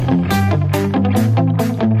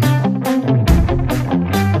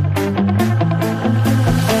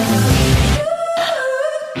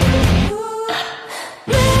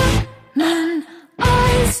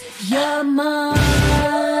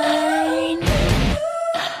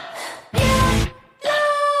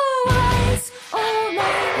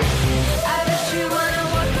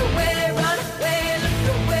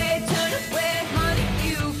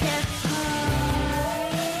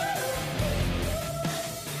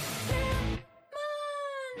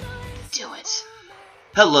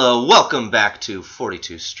Hello, welcome back to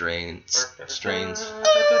 42 Strains.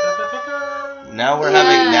 Now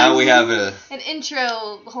we have a... an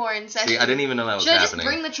intro horn session. See, I didn't even know that was Should I happening. just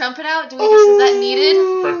bring the trumpet out? Is that needed?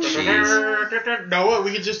 Jeez. No,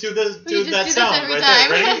 we can just do this. We can that just do this sound every right time.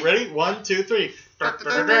 there. Ready? 1, 2, 3.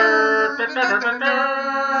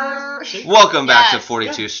 Welcome back to Yes.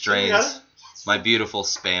 42 You Strains. got it? My beautiful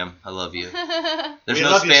spam. I love you. There's We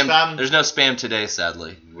no love you, spam. spam. There's no spam today,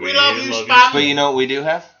 sadly. We love you, spam. But you know what we do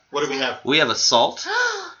have? What do we have? We have a salt.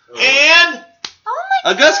 And Oh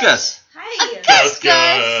my A Gus Gus. Hi. Gus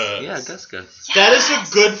Gus. Yeah, Gus Gus. that is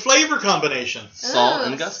a good flavor combination. Salt Ooh.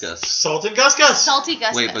 and Gus Gus. Salt and Gus Gus. Salty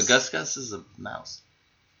Gus Wait, Gus. but Gus Gus is a mouse.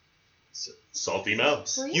 Salty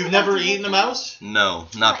mouse. Were You've about never to eaten a make mouse? No,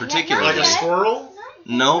 not Not particularly. Like a yet. squirrel?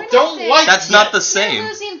 No. Don't like That's yet. not the You're same.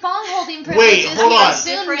 losing bong holding Wait, privileges hold here on.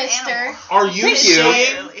 soon, Different mister. animal. Are you Thank you.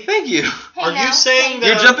 saying... Thank you. Hey Are now. you saying Hey. that...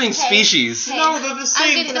 You're jumping Hey. species. Hey. No, they're the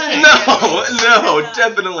same getting the thing. picture. No,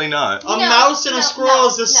 definitely not. A No, mouse and a no, squirrel no,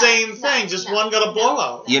 is the no, same no, thing. Just no, one got a no,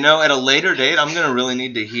 blowout. You know, at a later date, I'm going to really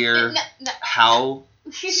need to hear No. how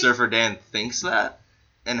Surfer Dan thinks that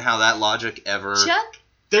and how that logic ever... Chuck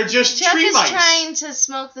They're just tree is mice. trying to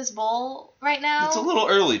smoke this bowl right now. It's a little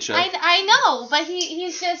early, Chuck. I know, but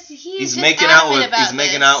he's just He's just making out adamant with about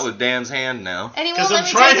making this. out with Dan's hand now. And he won't Because let I'm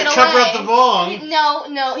me trying take to it cover away. up the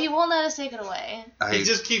bong. No, he won't let us take it away. He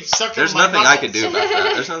just keeps sucking There's my nothing I knuckles. can do about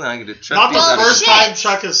that. There's nothing I can do. Chuck Not the needs Well, that first shit. time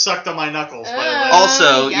Chuck has sucked on my knuckles, by the way.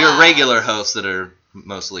 Also, your yeah. regular hosts that are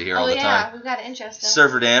mostly here all the yeah, time. we've got to interest him.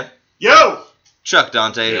 Surfer Dan, Yo! Chuck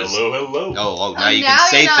Dante, who's... Hello. Oh, now you now can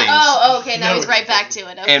say you're not, things. Oh, okay, now No, he's right back to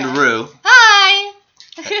it. Okay. And Rue, Hi!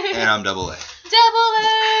 and I'm Double A.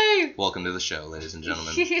 Double Welcome to the show, ladies and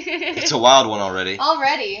gentlemen. A! It's a wild one already.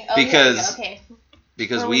 Already? Oh, Because- here we go. Okay.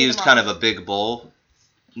 Because Or we leave used them kind off. of a big bowl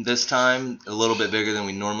this time, a little bit bigger than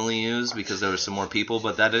we normally use because there were some more people,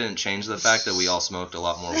 but that didn't change the fact that we all smoked a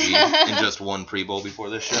lot more weed in just one pre-bowl before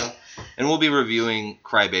this show. And we'll be reviewing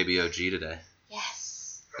Crybaby OG today.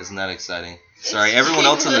 Yes. Isn't that exciting? Sorry, everyone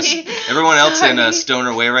else in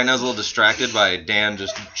Stoner Way right now is a little distracted by Dan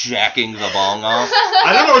just jacking the bong off.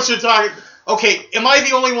 I don't know what you're talking... Okay, am I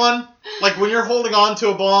the only one? Like, when you're holding on to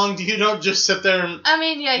a bong, do you don't just sit there and I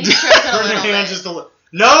mean, yeah, you stroke it a turn your little hand bit. just a little...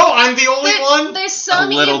 No, I'm the only one? There's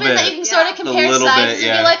some A little even that bit. you can sort of Yeah. compare A little sizes bit, and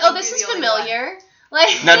yeah. be like, oh, this You'll is be the only one. familiar.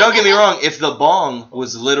 Like, Now, don't get me wrong. If the bong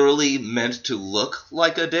was literally meant to look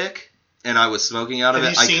like a dick, and I was smoking out of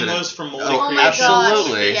Have it, you I seen couldn't. those from Moldy Oh, my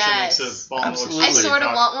absolutely. gosh, Makes yes. a bong look Absolutely. I like a sort of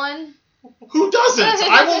cock. want one. Who doesn't?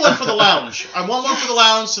 I want one for the lounge. I want one for the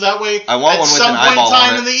lounge so that way I want at one with some an point in eyeball on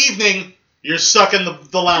time it. in the evening, you're sucking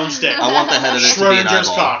the lounge dick. I want the head of it to be an Schrodinger's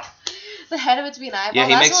eyeball. cock. The head of it to be an eyeball. Yeah,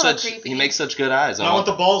 he That's makes a little such creepy. he makes such good eyes. And I want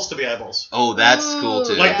the balls to be eyeballs. Oh, that's cool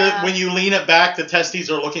too. Ooh, Like Yeah. when you lean it back, the testes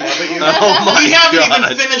are looking up at you. Oh my We haven't God.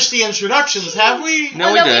 even finished the introductions, have we? No,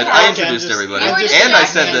 Oh, we no, we did. haven't. I Okay, introduced just- everybody, You were just and I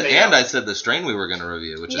distracted. said the strain we were going to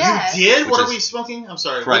review, which Yeah. is Did? Which What is- are we smoking? I'm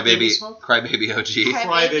sorry. what did we Crybaby smoke? Crybaby OG.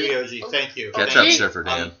 Crybaby OG. Thank you. Catch Thank up, you. Surfer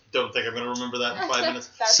Dan. Don't think I'm going to remember that in 5 minutes.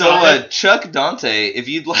 That's So, fine. Chuck Dante, if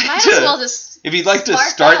you'd like Might as well to, just. if you'd like to spark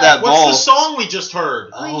start up. that What's bowl. the song we just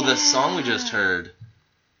heard? Oh, Oh, the song we yeah. just heard.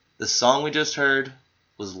 The song we just heard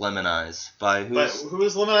was Lemon Eyes by But who's who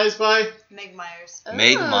is Lemonized by? Meg Myers.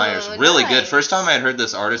 Meg Ooh, Myers. Really good. nice. First time I had heard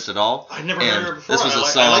this artist at all. I've never And heard her before. this was a I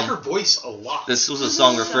song- like her voice a lot. This was a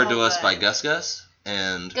song referred to So us by good. Gus Gus,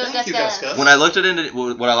 and Go, Thank Gus, you, Gus. Gus Gus. when I looked at it,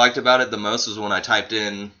 what I liked about it the most was when I typed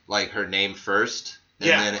in like her name first, and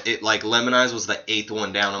Yeah. then it like Lemon Eyes was the 8th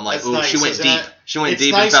one down. I'm like, That's ooh, nice, she went isn't deep. it? She went It's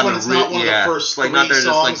deep nice and found when a it's root. not one Yeah, of the first like three not there's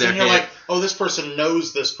just songs, like their and you're hit. like, oh, this person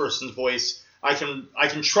knows this person's voice. I can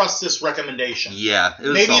trust this recommendation. Yeah, it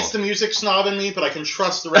was Maybe solid. it's the music snob in me, but I can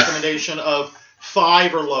trust the recommendation of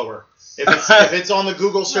 5 or lower. If it's on the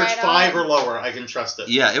Google search Right 5 on. or lower, I can trust it.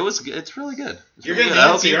 Yeah, it's really good. It's You're really getting good. I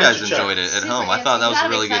hope antsy, you aren't guys you, Chuck? enjoyed it at Super home. I thought that was antsy. a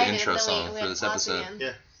really good I'm intro excited song that we for this have class episode.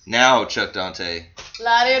 again. Now, Chuck Dante.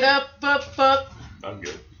 Light it up. I'm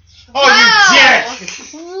good. Oh, Wow. you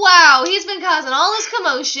dick! Wow, he's been causing all this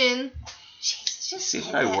commotion. Jesus, just See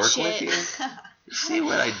skip what I that work shit. with here? You see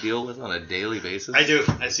what I deal with on a daily basis? I do.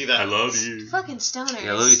 I see that. I love you. Fucking stoners.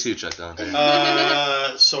 Yeah, I love you too, Chuck Dante.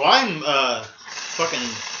 So I'm fucking.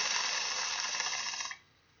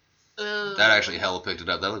 Ooh. That actually hella picked it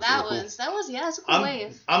up. That looks That really cool. was that's a cool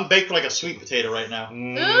wave. I'm baked like a sweet potato right now.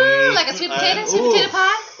 Ooh, like a sweet potato, sweet ooh. potato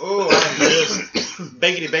pie. Oh, I'm just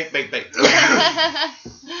bakety bake.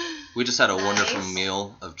 We just had a wonderful Nice.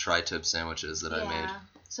 meal of tri-tip sandwiches that I made.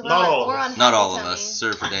 So Not all of we're us. on Not happy all of tummy. us.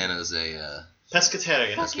 Surfer Dan is a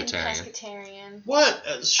Pescatarian. Fucking Pescatarian. pescatarian. What?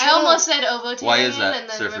 I almost said ovotarian, Why is that, and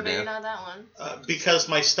then Surfer remembered Dan? not that one. Because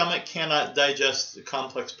my stomach cannot digest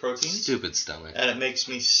complex proteins, Stupid stomach. and it makes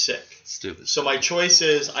me sick. Stupid. So my choice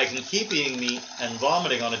is I can keep eating meat and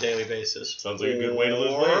vomiting on a daily basis. Sounds like a good way to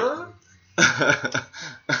lose or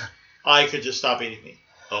I could just stop eating meat.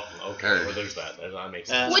 Oh, okay. Or- Well, there's that. That makes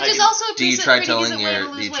And sense. Which I is can- also a do you pretty try decent telling way to your?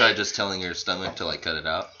 lose Do you try weight. just telling your stomach to like cut it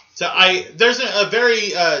out? So there's a very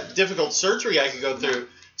difficult surgery I could go through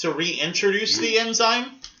to reintroduce the enzyme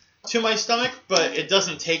to my stomach, but it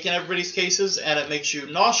doesn't take in everybody's cases, and it makes you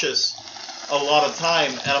nauseous a lot of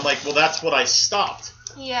time. And I'm like, well, that's what I stopped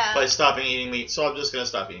Yeah. by stopping eating meat, so I'm just gonna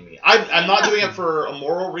stop eating meat. I'm not doing it for a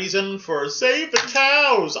moral reason, for save the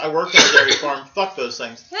cows. I work on a dairy farm. Fuck those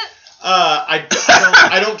things.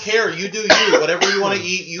 I don't care. You do you. Whatever you want to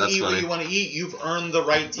eat, you That's eat funny. what you want to eat. You've earned the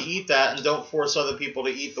right to eat that, and don't force other people to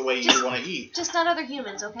eat the way you want to eat. Just not other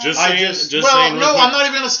humans, okay? Just I saying- just, just well, saying real no, quick- I'm not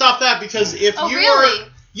even going to stop that because if Oh, you really? are,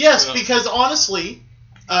 yes, Yeah. because honestly,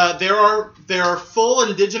 there are full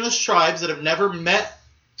indigenous tribes that have never met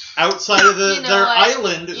outside of You know their what?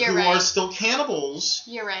 island You're who right. are still cannibals,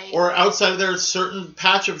 You're right. or outside of their certain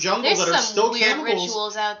patch of jungle There's that are some still weird cannibals.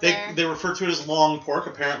 rituals out there. They refer to it as long pork.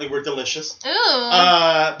 Apparently, we're delicious. Ooh.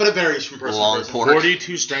 But it varies from person Long to person. pork.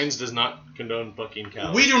 42 strains does not condone fucking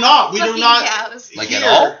cows. We do not. We Fucking do not. cows. Like here, at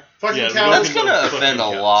all? Fucking Yeah, we cows. That's condone gonna fucking offend a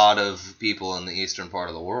cows. lot of people in the eastern part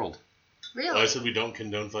of the world. Really? I said we don't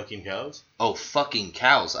condone fucking cows. Oh, fucking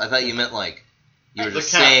cows! I thought you meant like you were The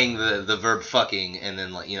just cow. saying the verb fucking and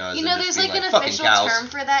then like as You in know, just there's being like an fucking official cows. term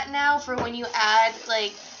for that now for when you add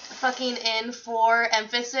like fucking in for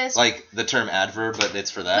emphasis. Like the term adverb, but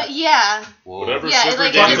it's for that. but yeah. Whoa. Whatever Yeah, Surfer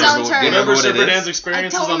like, Dan- it's its own term. Do you remember Whatever what it Surfer is? Dan's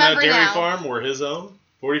experiences I don't on that remember dairy now. farm were his own.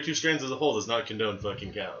 42 strains as a whole does not condone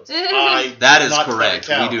fucking cows. That is not correct.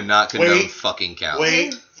 cow. We do not condone Wait, fucking cows.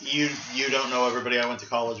 Wait, you don't know everybody I went to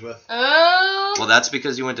college with. Oh. Well, that's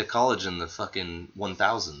because you went to college in the fucking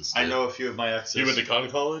 1000s. I dude. know a few of my exes. You went to con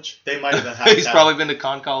college? They might have been half He's cow. probably been to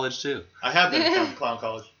con college too. I have been to clown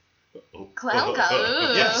college. Clown cow.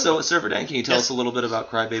 Ooh. Yeah, So, Surfer Dan, can you tell Yes. us a little bit about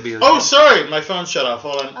Crybaby? Oh, sorry, my phone shut off.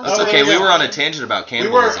 Hold on. That's Oh, okay. We yeah. were on a tangent about We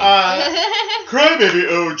were. cannibalism.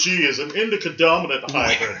 Crybaby OG is an indica dominant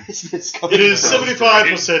hybrid. Is this coming It is from?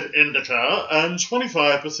 75% indica and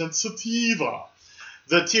 25% sativa.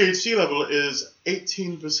 The THC level is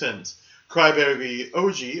 18%. Crybaby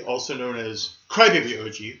OG, also known as Crybaby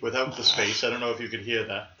OG, without the space. I don't know if you could hear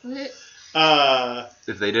that.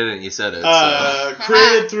 If they didn't, you said it. So.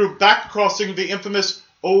 Created through backcrossing the infamous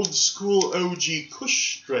old school OG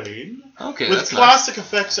Kush strain Okay, with that's nice. classic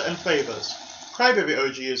effects and flavors. Crybaby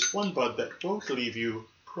OG is one bud that won't leave you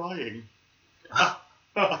crying.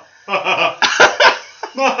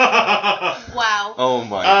 Wow. Oh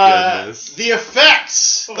my goodness. The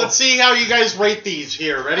effects. Let's see how you guys rate these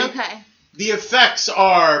here. Ready? Okay. The effects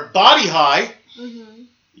are body high. Mhm.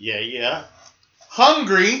 Yeah.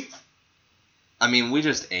 Hungry. I mean, we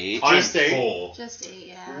just ate. I'm Just ate. full. Just eight,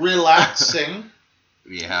 yeah. Relaxing.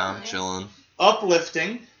 Yeah, I'm chilling.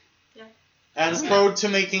 Uplifting. Yeah. And Okay. prone to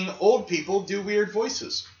making old people do weird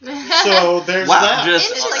voices. So there's Wow, that. just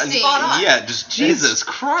Interesting. Spot on. yeah, just Jesus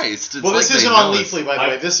Christ. It's Well, this like they isn't on know us. Leafly, by the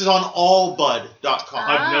way. This is on allbud.com.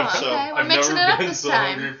 Ah, never- okay. so- We're I've mixing it never up been this so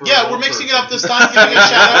time. hungry for Yeah, an we're old mixing it person. up this time, giving a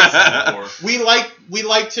shout out. Before. We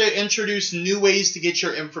like to introduce new ways to get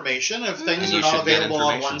your information. If things And are you not should get available on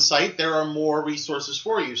information. one site, there are more resources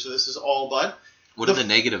for you. So this is all bud. What are the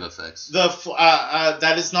negative effects?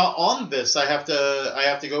 That is not on this. I have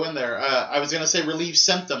to go in there. I was gonna say relieve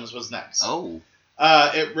symptoms was next. Oh,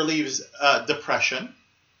 It relieves depression.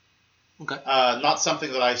 okay. Not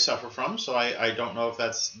something that I suffer from, so I don't know if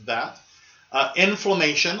that's that.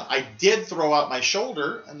 Inflammation. I did throw out my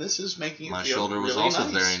shoulder, and this is making it My feel shoulder was really also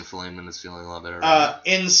nice. very inflamed and it's feeling a lot better. right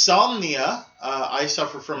Insomnia. I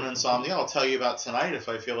suffer from insomnia. I'll tell you about tonight if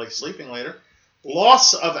I feel like sleeping later.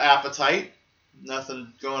 Loss of appetite.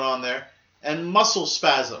 Nothing going on there. And muscle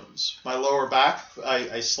spasms. My lower back.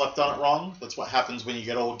 I slept on it wrong. That's what happens when you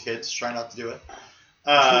get old kids. Try not to do it.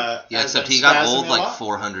 yeah, has except been he got spasming old a like lot.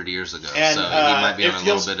 400 years ago, And so he might be it on a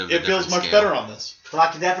feels, little bit of a it feels different much scale. better on this. Well, I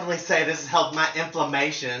can definitely say this has helped my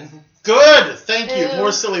inflammation. Good. Thank you. Ew.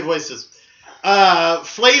 More silly voices.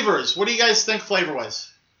 Flavors. What do you guys think flavor-wise?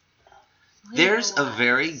 There's a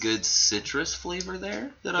very good citrus flavor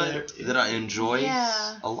there that I enjoy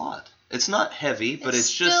Yeah. a lot. It's not heavy, but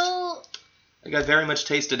it's just still, like I very much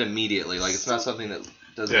taste it immediately. Like it's not something that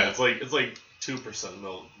doesn't. Yeah, it's like 2%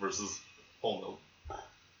 milk versus whole milk.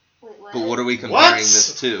 Wait, what? But what are we comparing What?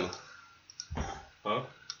 this to? Huh?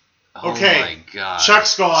 Oh Okay, my god.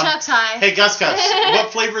 Chuck's gone. Chuck's high. Hey, Gus,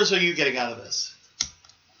 what flavors are you getting out of this?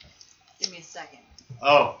 Give me a second.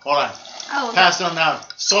 Oh, hold on. Oh, okay. Pass it on down.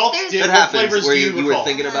 Salt. There's- What It happens flavors where do you were recall?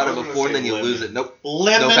 thinking about it I'm gonna before and say then you lemon. lose it. Nope.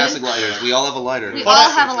 Lemon. No passing lighters. We all have a lighter. We Hold all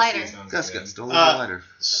on. have a lighter. Gus, don't lose your lighter.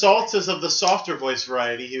 Salt is of the softer voice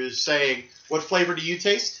variety. He was saying, what flavor do you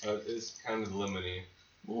taste? It's kind of lemony.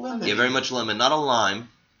 Lemon. Yeah, very much lemon, not a lime.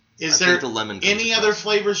 Is I there think the lemon comes any across. other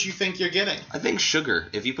flavors you think you're getting? I think sugar.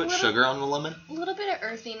 If you put Little- sugar on the lemon, A little bit of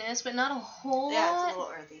earthiness, but not a whole Yeah, it's a lot.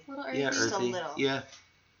 little earthy. Little earthy. yeah, Just a earthy. little. Yeah,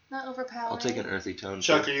 Not overpowering. I'll take an earthy tone.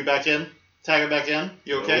 Chuck, are you back in? Tag it back in?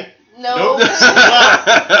 You okay? No. Nope.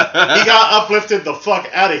 He got uplifted the fuck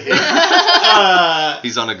out of here.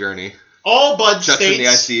 He's on a gurney. All Bud Chuck's in the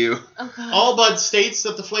states. ICU. Oh, God. All Bud states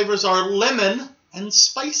that the flavors are lemon and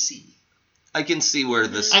spicy. I can see where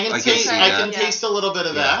this. I can taste. see I that. can Yeah. taste a little bit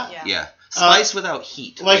of Yeah. that. Yeah. Yeah, spice without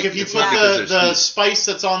heat. Like if you it's put not because the there's heat. spice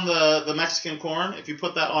that's on the Mexican corn, if you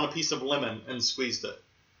put that on a piece of lemon and squeezed it,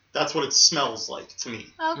 that's what it smells like to me.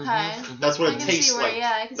 Okay. Mhm. That's what I it can tastes see where, like.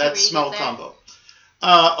 yeah, I can see That where you smell get there. combo.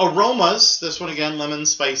 Aromas. This one again, lemon,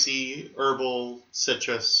 spicy, herbal,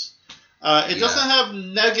 citrus. It doesn't have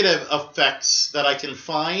negative effects that I can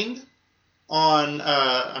find on.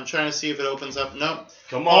 I'm trying to see if it opens up. Nope.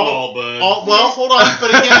 Come on, All- Allbud. Well, hold on. But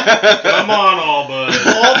again, Come on,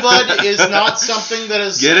 Allbud. All Bud is not something that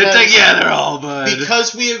is Get it has- together, all bud.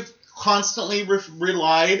 because we have constantly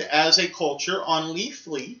relied as a culture on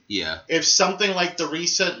Leafly. Yeah. If something like the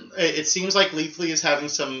recent, it seems like Leafly is having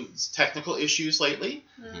some technical issues lately.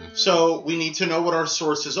 Mm. So we need to know what our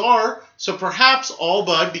sources are. So perhaps All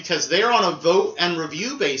Bud, because they're on a vote and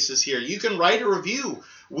review basis here, you can write a review.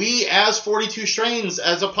 We, as 42 Strains,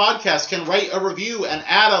 as a podcast, can write a review and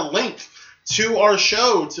add a link to our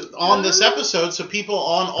show on this episode so people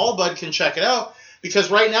on All Bud can check it out.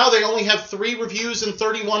 Because right now they only have 3 reviews and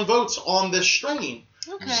 31 votes on this strain.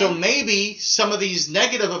 Okay. So maybe some of these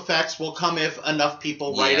negative effects will come if enough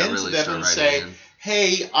people write Yeah, into really them start and writing say, in.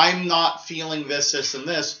 hey, I'm not feeling this, and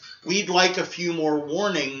this. We'd like a few more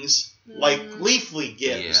warnings like Leafly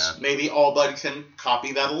gives. Yeah. Maybe All Bud can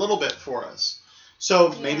copy that a little bit for us.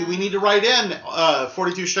 So maybe we need to write in,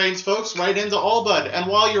 42 Strains, folks, write into All Bud. And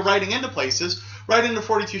while you're writing into places, write into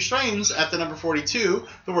 42 Strains at the number 42,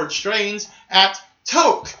 the word strains, at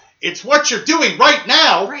Toke. It's what you're doing right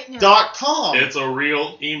now. Right now. .com. It's a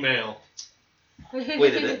real email. Wait,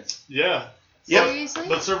 did it? Yeah. Yep. Seriously?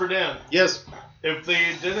 But Server Dan, Yes. if they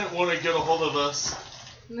didn't want to get a hold of us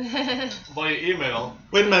via email,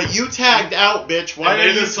 Wait a minute. You tagged out, bitch. Why and are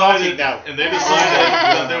they you decided, talking now? And they decided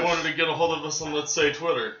that they wanted to get a hold of us on, let's say,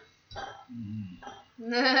 Twitter.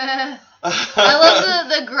 I love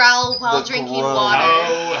the growl while The drinking groan.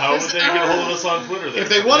 water. How would they get a hold of us on Twitter? Then? If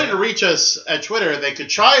they wanted to reach us at Twitter, they could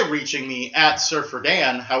try reaching me at Surfer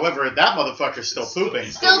Dan. However, that motherfucker's still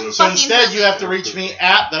pooping. Still So fucking instead, you have to pooping. reach me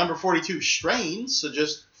at the number 42 Strains. So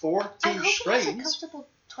just I 42 hope it has a Strains. comfortable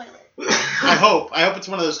toilet. I hope. I hope it's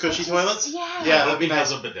one of those cushy toilets. Yeah. Yeah, I that'd hope be he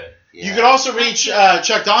has nice. a bidet. You could also reach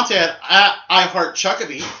Chuck Dante at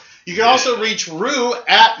iHeartChuckabee. You can also reach Rue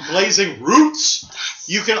at Blazing Roots.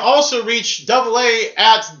 You can also reach Double A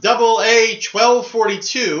at Double A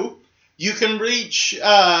 1242. You can reach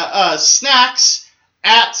Snacks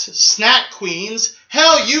at Snack Queens.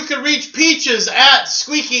 Hell, you can reach Peaches at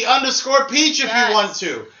Squeaky_Peach if Yes. you want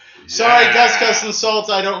to. Sorry, Yeah. Gus and Salt.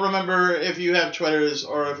 I don't remember if you have Twitters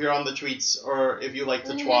or if you're on the tweets or if you like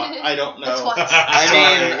to twat. I don't know. twat. I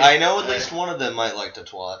mean, Sorry. I know at least one of them might like to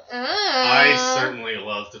twat. I certainly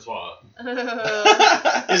love to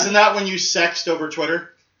twat. Isn't that when you sext over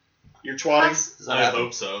Twitter? You're twatting? Does that I happen?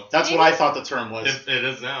 hope so. That's what I thought the term was. It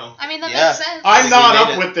is now. I mean, that Yeah. makes sense. I'm I not think up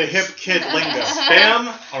we made with the hip kid lingo.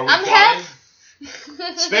 Spam? Are we I'm twatting?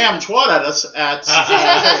 Spam twat at us at.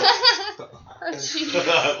 Oh, jeez.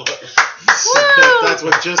 That's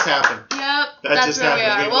what just happened. Yep, That that's just where happened. we We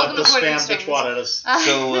are. let Welcome the to 42 spam to Strains. twat at us.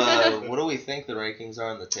 So, what do we think the rankings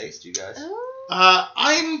are in the taste, you guys? Ooh,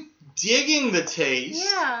 I'm digging the taste.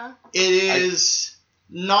 yeah. It is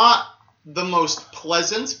not the most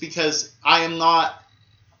pleasant because I am not.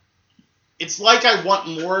 It's like I want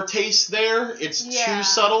more taste there. It's Yeah. too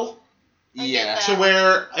subtle I get Yeah. that. to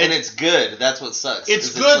where. And it's good. That's what sucks. It's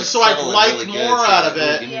is good, so I'd subtle and like really good, more so out you're of like,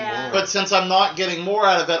 "Ooh, it." give me Yeah. more." But since I'm not getting more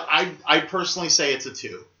out of it, I personally say it's a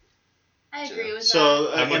 2. I agree with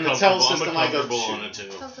So I'm in a the tell comfortable, system, I go 2. on it too.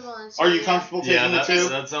 that. Comfortable and Are you sweet. comfortable Yeah, taking the 2?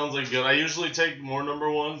 that sounds like good. I usually take more number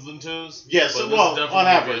 1s than 2s. Yes, but this well, is definitely on a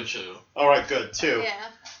average. good 2. All right, good. 2. Yeah.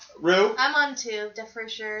 Rue? I'm on 2, for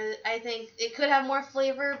sure. I think it could have more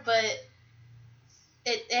flavor, but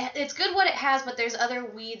it's good what it has, but there's other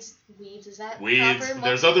weeds. Weeds, is that Weeds. proper?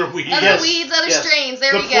 There's other weeds. Other Yes, weeds, other yes. strains.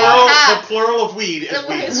 There the we go. plural, Ha. the plural of weed is The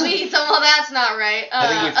weeds. weeds. Well, that's not right. I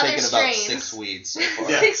think we've other taken strains. about 6 weeds so far.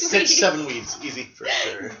 Yeah, Six 6, weeds. 7 weeds, easy. For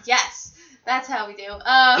sure. Yes, that's how we do.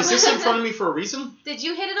 Is this in front of me for a reason? Did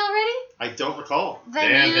you hit it already? I don't recall. Then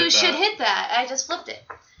Dan you hit should that. hit that. I just flipped it.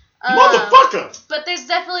 Motherfucker! But there's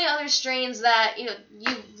definitely other strains that you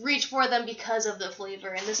reach for them because of the flavor,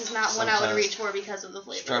 and this is not one I would Sometimes reach for because of the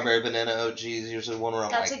flavor. Strawberry banana OG is usually one where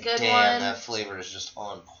I'm That's like, a good damn, one. that flavor is just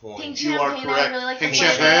on point. Pink You are champagne, I correct. really like Pink the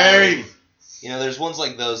flavor. champagne! You know, there's ones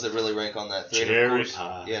like those that really rank on that. Three, of Cherry course.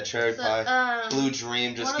 pie. Yeah, cherry The, pie. Blue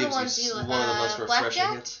Dream just one of the gives ones you you, one of the most refreshing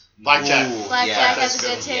Blackjack? hits. Blackjack. Ooh, Blackjack yeah, has that's a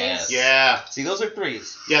good good. taste. Yeah. See, those are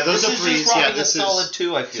 3s. Yeah, those this are is 3s. just Yeah, rocking this a solid is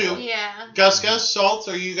 2, I feel. 2. Yeah. Gus, Salt,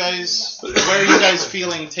 are you guys, where are you guys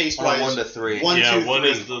feeling On taste-wise? a 1 to 3. One, Yeah, two, 1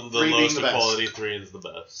 three. is the 3 being lowest the of best. quality, 3 is the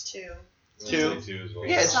best. 2. 2.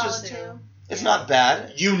 Yeah, it's Solid just 2. it's not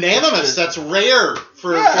bad. Unanimous. That's rare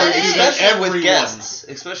for Yeah, it you is. to especially everyone. with guests.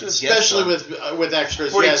 Especially with guests. Especially with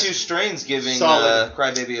extras. 42 Yes. strains giving Solid.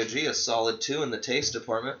 Crybaby OG a solid 2 in the taste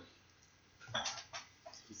department.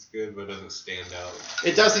 It's good, but it doesn't stand out.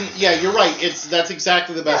 It doesn't. Yeah, you're right. That's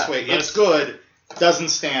exactly the best Yeah, way. that's- It's good. Doesn't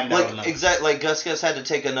stand out enough. Like Gus had to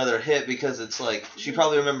take another hit because it's like she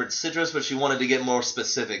probably remembered citrus, but she wanted to get more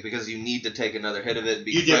specific because you need to take another hit of it and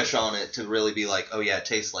be You do. fresh on it to really be like, oh yeah, it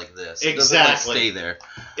tastes like this. It doesn't Exactly. like stay there.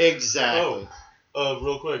 Exactly.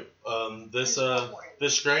 Real quick,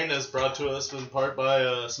 this strain is brought to us in part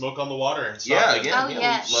by Smoke on the Water in Yeah, Stockton. again, Oh, yeah,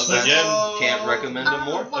 yes. we love that. Again. Can't recommend it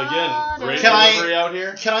more. Again, great Can I- delivery out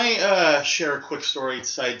here. Can I share a quick story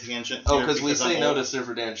side tangent? Oh, here because we say I'm no old? to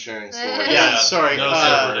Silver Dan sharing stories. Yeah, sorry. No,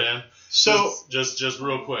 Silver Dan. So just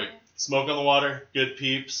real quick, Smoke on the Water, good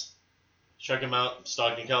peeps. Check them out,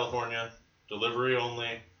 Stockton, California. Delivery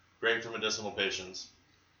only. Great for medicinal patients.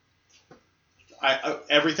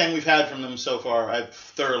 everything we've had from them so far, I've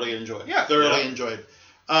thoroughly enjoyed. Yeah. Thoroughly Yeah. enjoyed.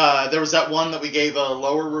 There was that one that we gave a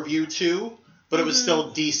lower review to, but it was still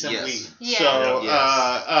decent Yes. weed. Yeah. So,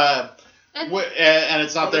 Yes. and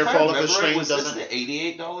it's not their fault if the strain was this doesn't. the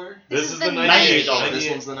 $88? This is the $98. $98. This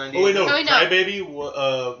one's the $98. Oh wait, no, Oh, wait, no.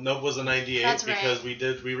 Crybaby was a 98 That's right. because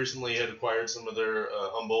we recently had acquired some of their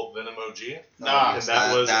Humboldt Venom OG. Nah. And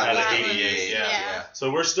that was at was 88. yeah. Yeah.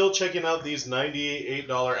 So we're still checking out these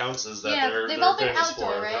 $98 ounces that Yeah, they're they've they're all been famous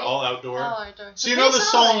outdoor, for. right? They're all outdoor. Oh, outdoor. So you know the Pretty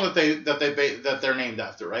song solid. that they're named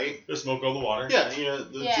after, right? Just Smoke on the Water. Yeah, you know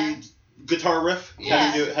the Yeah. guitar riff. Yeah.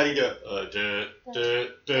 How do you do it? How do you do it?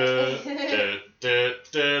 Okay.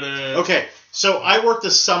 Okay, so I worked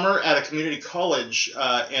this summer at a community college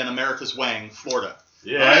in America's Wang, Florida.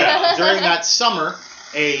 Yeah. Right? During that summer,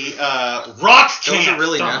 a rock That was camp. a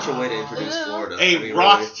really natural way to introduce Florida. I A mean,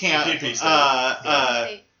 rock really. camp PP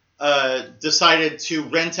style. decided to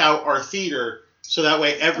rent out our theater so that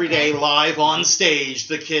way every day live on stage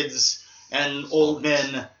the kids and old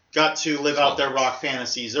men got to live out their rock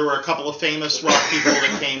fantasies. There were a couple of famous rock people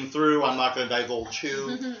that came through. I'm not going to divulge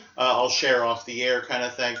who. I'll share off the air kind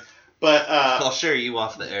of thing. But I'll share you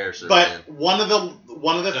off the air, sir. but one of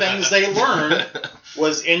the things they learned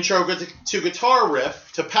was intro to guitar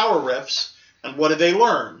riff to power riffs. And what did they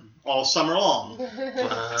learn all summer long?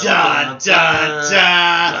 Da, da,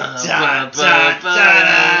 da, da, da,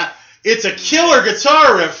 da. It's a killer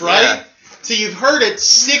guitar riff, right? Yeah. So you've heard it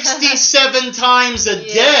 67 times a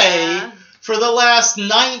day for the last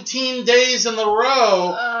 19 days in a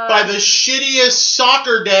row by the shittiest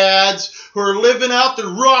soccer dads who are living out their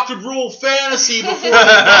rock and roll fantasy before they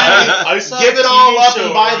finally saw give a it all TV up show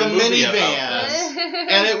and buy or the a movie about minivan. this.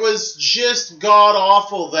 And it was just god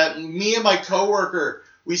awful that me and my coworker,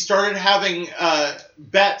 we started having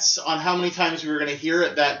bets on how many times we were going to hear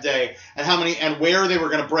it that day and where they were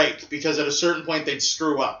going to break, because at a certain point they'd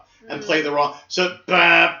screw up and play the wrong. So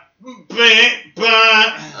ba ba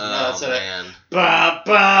ba. Oh, man. Ba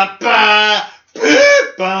ba ba.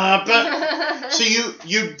 Ba, ba. So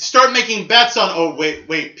you start making bets on. Oh wait,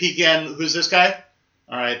 Pecan. Who's this guy?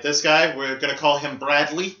 All right, this guy. We're gonna call him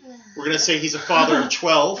Bradley. We're gonna say he's a father of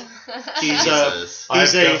 12. He's Jesus.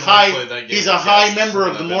 He's a high member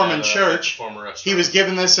of the Mormon Church. He was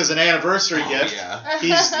given this as an anniversary gift.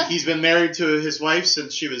 Yeah. He's been married to his wife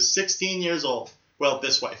since she was 16 years old. Well,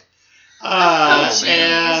 this wife. Oh,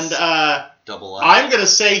 man. And Double up. I'm gonna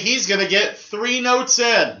say he's gonna get 3 notes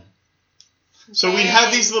in. So we'd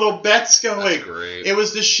have these little bets That's going. great. It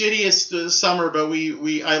was the shittiest summer, but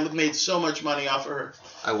I made so much money off of her.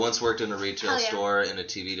 I once worked in a retail Hell yeah. store in a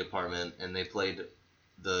TV department, and they played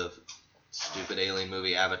the stupid alien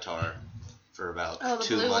movie Avatar for about Oh, the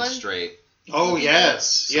 2 blue months one? straight. Oh yes,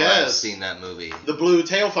 So yes. I've seen that movie The blue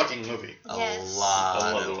tail fucking movie. a Yes. lot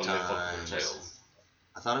I love it of when they fuck their times. tails.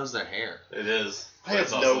 I thought it was their hair. It is. I have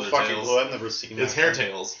It's also no their fucking tails. clue. I've never seen It's that. hair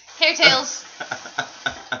tails. Hair tails.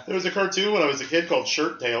 There was a cartoon when I was a kid called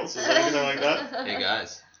Shirt Tails. Is there anything like that? Hey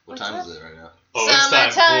guys, what What's time up? is it right now? Oh, it's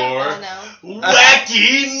time Summertime. for Oh, no.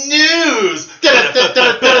 Wacky News!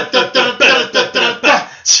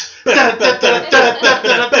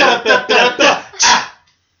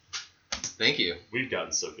 Thank you. We've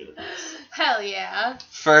gotten so good at this. Hell yeah.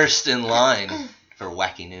 First in line for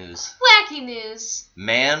wacky news. Wacky news.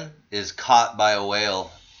 Man is caught by a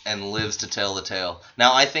whale and lives to tell the tale.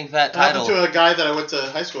 Now I think that Happened title. to a guy that I went to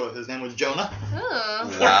high school with. His name was Jonah.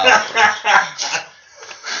 Ooh. Wow.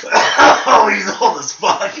 Oh, he's old as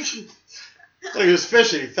fuck. He was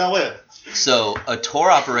fishing. He fell in. So a tour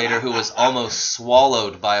operator who was almost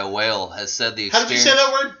swallowed by a whale has said the How did you experience. say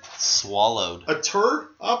that word? Swallowed. A tour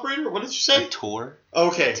operator? What did you A say? tour.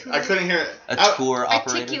 Okay, I couldn't hear it. A tour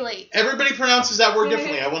operator. Articulate. Everybody pronounces that word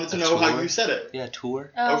differently. I wanted to A know how tour? you said it. Yeah,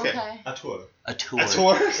 tour. Oh, Okay. okay. A tour. A tour. A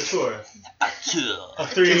tour? A tour. A tour. A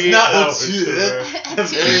 3 It's not hour a tour.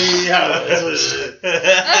 tour.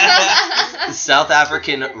 Yeah. South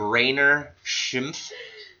African Rainer Schimpf.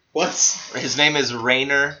 What? His name is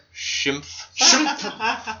Rainer Schimpf.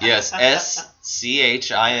 Yes,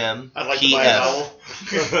 SCHIMPF. I'd like to buy a vowel.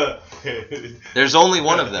 There's only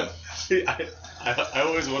one of them. I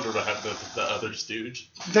always wondered what happened to the other stooge.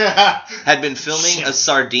 Had been filming a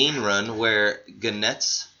sardine run where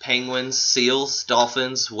gannets, penguins, seals,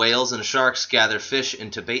 dolphins, whales, and sharks gather fish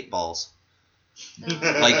into bait balls.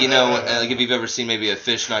 Like, you know, like if you've ever seen maybe a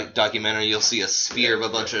fish documentary, you'll see a sphere of a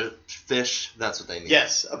bunch of fish. That's what they mean.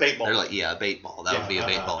 Yes, a bait ball. They're like, yeah, a bait ball. That would be a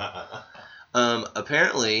bait ball.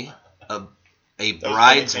 Apparently, a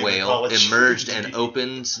bride's famous in whale college. emerged and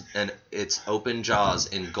opens its open jaws,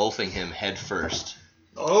 engulfing him head first.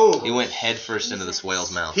 Oh. He went head first into this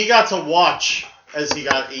whale's mouth. He got to watch as he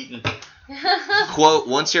got eaten. Quote,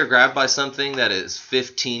 once you're grabbed by something that is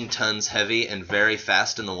 15 tons heavy and very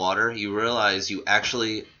fast in the water, you realize you're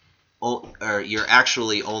actually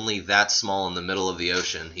only that small in the middle of the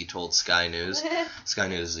ocean, he told Sky News. Sky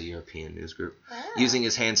News is a European news group. Using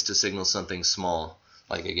his hands to signal something small.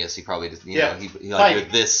 Like, I guess he probably just, you know, he like, you're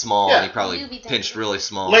this small, Yeah. and he probably pinched really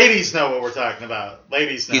small. Ladies know what we're talking about.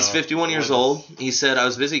 Ladies know. He's 51 years old. He said, I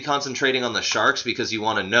was busy concentrating on the sharks because you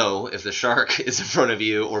want to know if the shark is in front of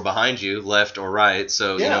you or behind you, left or right.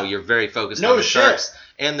 So, you know, you're very focused on the sharks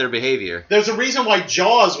and their behavior. There's a reason why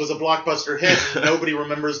Jaws was a blockbuster hit and nobody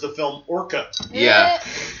remembers the film Orca. Yeah.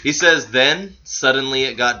 He says, then, suddenly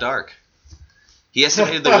it got dark. He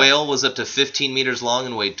estimated the whale was up to 15 meters long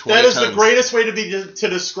and weighed 20 tons. That is the greatest way to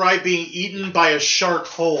describe being eaten by a shark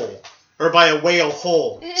whole. Or by a whale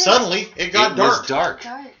whole. Suddenly, it got dark. It was dark.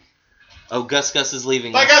 Oh, Gus Gus is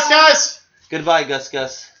leaving. Bye, Gus Gus! Goodbye, Gus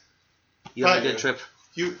Gus. You have Bye. a good trip.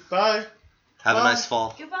 Bye. Have Bye. a nice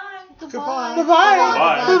fall. Goodbye. Goodbye.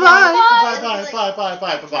 Goodbye.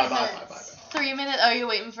 Bye. Goodbye. Bye. 3 minutes. Oh, you're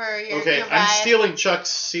waiting for your Okay, your I'm ride. stealing Chuck's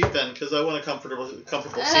seat then, because I want a comfortable seat.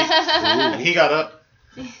 Ooh. He got up.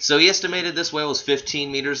 So he estimated this whale was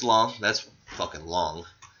 15 meters long. That's fucking long.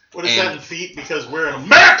 What is And- that in feet? Because we're in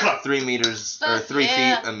America! 3 meters, or 3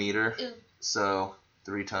 Yeah. feet a meter. Ew. So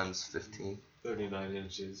 3 times 15. 39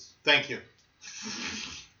 inches. Thank you.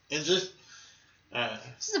 Inches?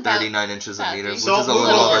 This is about 39 inches a about meter, three. which So is a move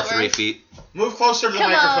little over over. 3 feet. Move closer to the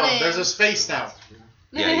Come on microphone. in. There's a space now.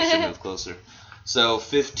 Yeah, you should move closer. So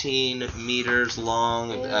 15 meters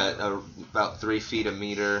long, about 3 feet a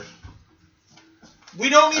meter. We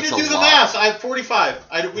don't need That's to a do the lot. math. I have 45.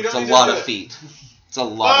 We It's don't a need lot to of do it. feet. It's a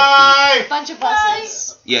lot of feet. Bye! bunch of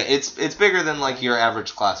buses. Yeah, it's bigger than like your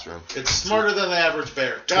average classroom. It's smarter than the average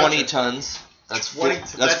bear. Gotcha. 20 tons. That's 20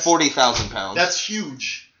 that's 40,000 pounds. That's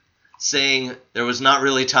huge. Saying there was not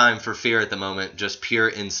really time for fear at the moment, just pure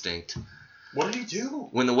instinct. What did he do?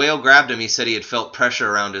 When the whale grabbed him, he said he had felt pressure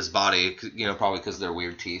around his body, you know, probably because they're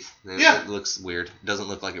weird teeth. Yeah. It looks weird. It doesn't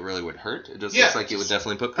look like it really would hurt. It just Yeah. looks like it would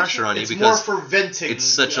definitely put pressure on you It's because more for venting. it's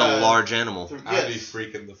such a large animal. I'd be Yes.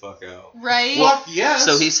 freaking the fuck out. Right? Fuck yes.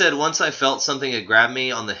 So he said, once I felt something had grabbed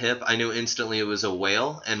me on the hip, I knew instantly it was a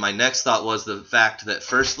whale, and my next thought was the fact that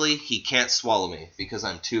firstly, he can't swallow me because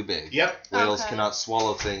I'm too big. Yep. Whales Okay. cannot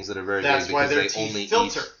swallow things that are very That's big why because their they teeth only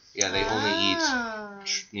filter. eat. Yeah, they only eat, Ah.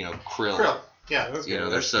 you know, krill. Krill. Yeah. You know,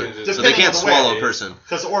 they're so Depending they can't on the swallow whale. a person.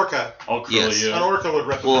 Because orca. I'll curl Yes. you. An orca would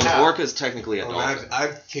rip Well, it in an half. orca is technically a Oh, dolphin.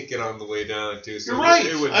 I'd kick it on the way down too. So You're right.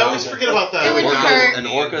 It would I always not- forget about that. It would hurt. An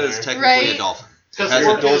orca is technically Right. a dolphin. Because Has a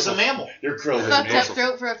orca is a dorsal- mammal. You're krilling Fucked me. up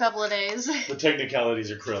throat for a couple of days. The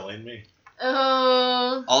technicalities are krilling me.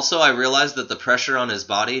 Oh. Also, I realized that the pressure on his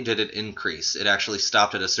body didn't increase. It actually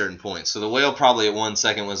stopped at a certain point. So the whale probably at 1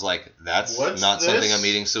 second was like, that's What's not something this? I'm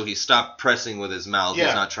eating. So he stopped pressing with his mouth. Yeah.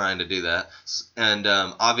 He's not trying to do that. And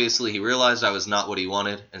obviously he realized I was not what he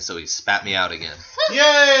wanted. And so he spat me out again.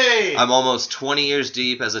 Yay! I'm almost 20 years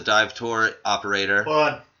deep as a dive tour operator. Hold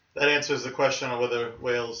on. That answers the question on whether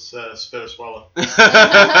whales spit or swallow. It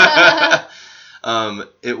Was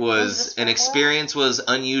this was an for experience was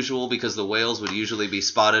unusual because the whales would usually be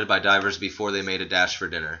spotted by divers before they made a dash for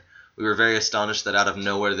dinner. We were very astonished that out of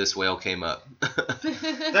nowhere this whale came up.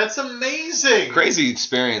 That's amazing. Crazy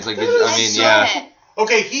experience. Like, That is I mean, so- yeah.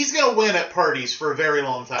 Okay, he's gonna win at parties for a very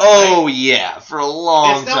long time. Oh right? yeah, for a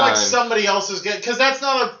long It's not time. like somebody else is getting, because that's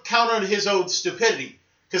not a counter to his own stupidity.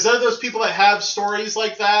 Because there are those people that have stories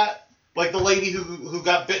like that, like the lady who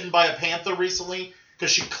got bitten by a panther recently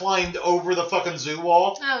because she climbed over the fucking zoo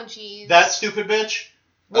wall. Oh, jeez. That stupid bitch.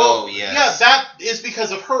 Oh, yes. Yeah, that is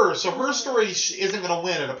because of her. So her story isn't gonna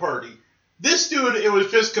win at a party. This dude, it was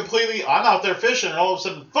just completely. I'm out there fishing, and all of a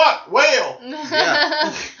sudden, fuck, whale.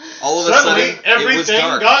 Yeah. All of a Suddenly, sudden, it was everything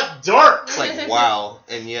dark. got dark. It's like, wow.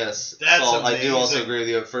 And yes, That's Salt, I do also amazing. agree with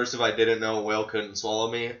you. At first, if I didn't know a whale couldn't swallow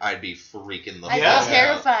me, I'd be freaking the I'd Yeah. be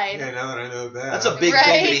terrified. Yeah, now that I know that. That's a big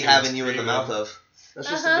thing to be Right? having you in the mouth of. That's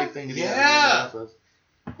just a big thing to be having you in Yeah. the mouth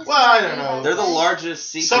of. Well, I don't know. They're the largest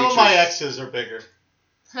sea Some creatures. of my exes are bigger.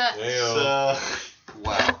 Damn. So,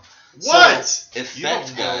 Wow. what? So, You effect,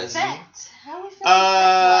 don't know. guys. Effect. How are we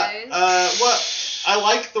feeling What? I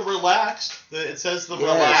like the relaxed. It says the Yes.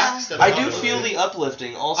 relaxed. I do feel the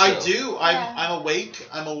uplifting also. I do. Yeah. I'm awake.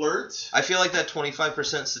 I'm alert. I feel like that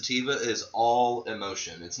 25% sativa is all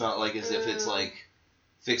emotion. It's not like as if it's like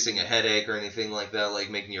fixing a headache or anything like that, like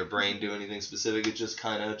making your brain do anything specific. It just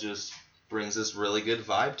kind of just brings this really good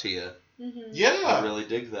vibe to you. I Yeah. really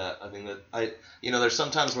dig that. I think that there's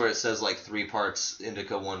sometimes where it says like 3 parts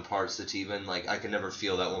indica, 1 part sativa, and like I can never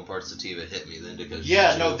feel that 1 part sativa hit me. The indica.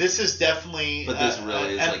 Yeah. No, this is definitely. But this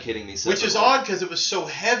really is and- like hitting me. Which is separately. odd because it was so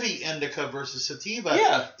heavy indica versus sativa.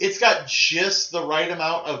 Yeah. It's got just the right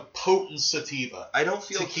amount of potent sativa. I don't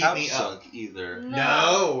feel To keep couch me up. sunk either.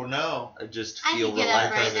 No. I just I feel could get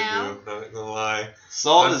up relaxed. right now. Not gonna lie.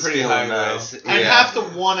 Salt I'm is pretty feeling high now. nice. I have to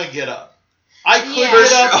want to get up. I could Yeah. For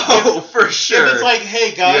get up. sure. Oh, for sure. If it's like,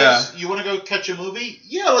 hey guys, Yeah. you want to go catch a movie?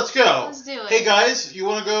 Yeah, let's go. Let's do it. Hey guys, you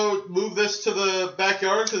want to go move this to the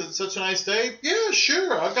backyard because it's such a nice day? Yeah,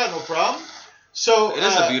 sure. I've got no problem. So it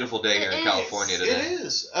is a beautiful day here it in is. California today. It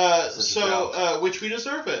is. Such a drought. Which we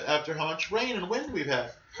deserve it after how much rain and wind we've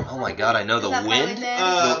had. Oh my god, I know Is the that wind.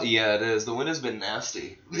 probably been? Yeah, it is. The wind has been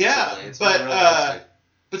nasty. Yeah, recently. It's but, been real nasty.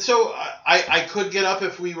 But so I could get up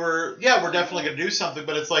if we were. Yeah, we're definitely gonna do something.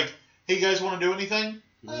 But it's like, hey, you guys want to do anything?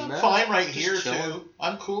 I'm No, fine right just here chilling. too.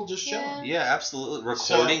 I'm cool, just chilling. Yeah. Yeah, absolutely.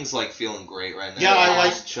 Recording's like feeling great right now. Yeah, Yeah. I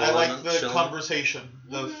Chilling, like the chilling. conversation,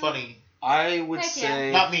 the Mhm. funny. I would Heck yeah.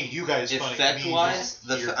 say, Not me, you guys. Funny. effect Me, wise,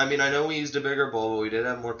 just here. I mean, I know we used a bigger bowl, but we did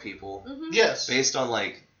have more people. Mhm. Yes. Based on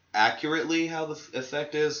like accurately how the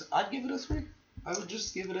effect is, I'd give it a 3. I would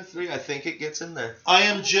just give it a 3. I think it gets in there. I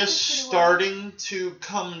am just Pretty well. starting to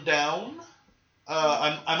come down.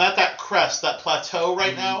 I'm at that crest, that plateau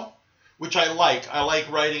right Mhm. now, which I like. I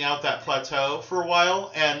like riding out that plateau for a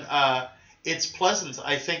while, and it's pleasant.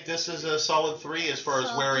 I think this is a solid 3 as far as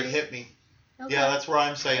Solid where it 3. hit me. Okay. Yeah, that's where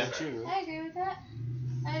I'm saying. I agree with that.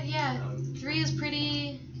 Yeah, 3 is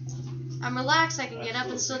pretty. I'm relaxed. I can get up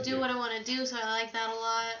and still do what I want to do, so I like that a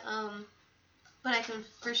lot. But I can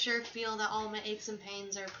for sure feel that all my aches and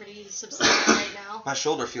pains are pretty subsided right now. My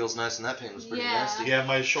shoulder feels nice, and that pain was pretty Yeah. nasty. Yeah,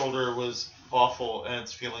 my shoulder was awful, and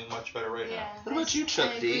it's feeling much better right Yeah. What about you, Chuck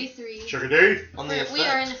I D? agree 3. now. Sugar D. On the We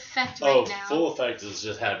are in effect. effect right Oh, now. full effect has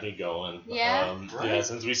just had me going. Yeah? Right. Yeah,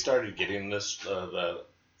 since we started getting this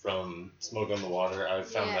from Smoke on the Water, I've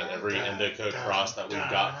found that Yeah. every indica cross that we've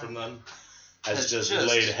got from them has It's just just-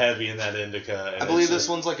 laid heavy in that indica. And I believe it's this just-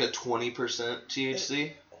 one's like a 20%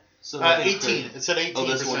 THC. So nothing 18. crazy. It said 18%. Oh,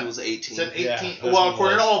 this one was It 18. said 18. Yeah, this well, one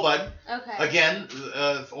according to was. All Bud. Okay. Again,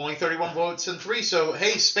 only 31 votes and 3. So,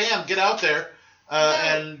 hey, spam, get out there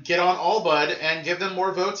Yeah. and get on All Bud and give them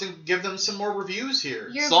more votes and give them some more reviews here.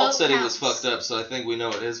 Your Salt vote said he was counts. fucked up, so I think we know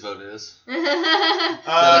what his vote is. You Is up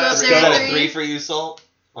that there a with 3 3? for you, Salt?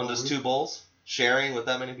 On just 2 bowls? Sharing with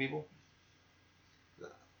that many people?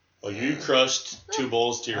 Well, you crushed 2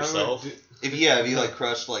 bowls to yourself. If you like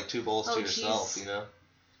crushed like 2 bowls Oh, to yourself, jeez. you know?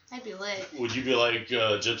 I'd be lit. Would you be like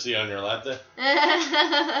Gypsy on your lap there?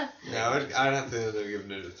 No, I'd have to end up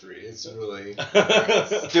giving it a 3. It's really.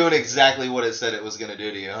 Doing exactly what it said it was gonna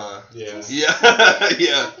do to you, huh? Yeah. Yeah.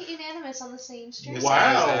 Yeah. Like unanimous on the same string. It's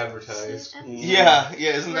Wow. as advertised. Yeah.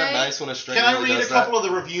 Yeah. Isn't that Right. nice when a string Can I really read a does couple of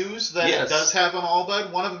the reviews that Yes. it does have on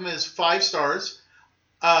Allbud? One of them is 5 stars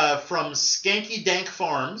from Skanky Dank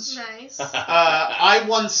Farms. Nice. I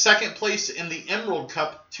won second place in the Emerald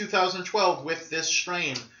Cup 2012 with this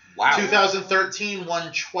strain. Wow. 2013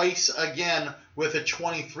 won twice again with a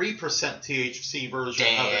 23% THC version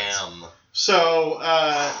of it. Damn. So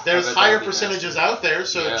there's I bet higher that'd be percentages nasty. out there.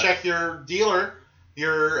 So Yeah. check your dealer,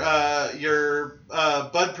 your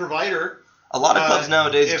bud provider. A lot of clubs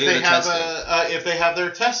nowadays if do they the have testing. if they have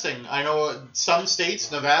their testing. I know some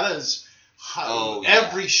states, Nevada's, Oh, yeah.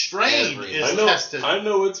 every strain Every- is I know. tested. I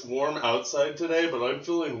know it's warm outside today, but I'm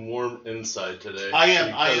feeling warm inside today. I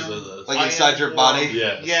because am. of this. Like I inside am your warm. body?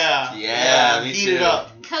 Yes. Yeah. Yeah, me heat too. it up.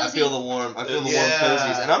 I Cozy. feel the warm. I feel the warm Yeah.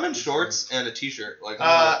 cozies, and I'm in shorts and a t-shirt. Like, I'm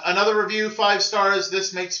like, Another review, 5 stars.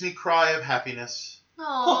 This makes me cry of happiness.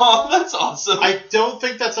 oh, Aww. that's awesome. I don't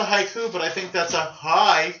think that's a haiku, but I think that's a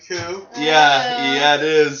haiku. Yeah, it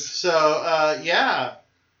is. So, yeah,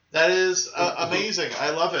 that is amazing. I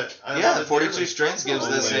love it. I love Yeah, it 42 dearly. strengths gives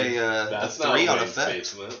this a That's 3 not on Wayne's effect.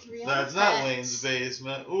 basement. That's not Wayne's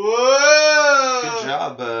basement. Whoa! Good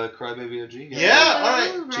job, Crybaby OG. guys. Yeah, all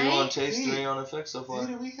right. 2 on Right? taste, 3 on effect so far.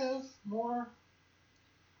 Hey, do we have more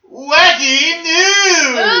wacky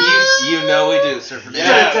news? You know we do, sir. For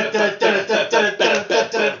Yeah.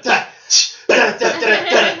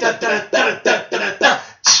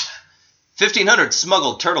 1,500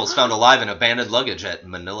 smuggled turtles found alive in abandoned luggage at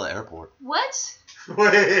Manila Airport. What?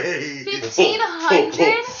 Wait. 1,500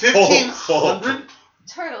 1,500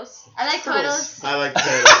 turtles. I like turtles. turtles. I like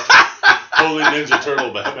turtles. Holy Ninja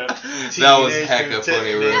Turtle Batman. That was Teenage hecka Mutant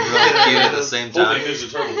funny. Ninja Really cute at the Turtles. same Holy time.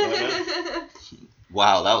 Ninja Turtle Batman.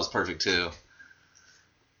 Wow, that was perfect too.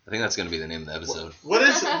 I think that's going to be the name of the episode. What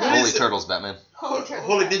is Holy Turtles, Batman. Holy turtles.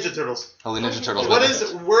 Holy Ninja Turtles. Holy Ninja Turtles. What Batman.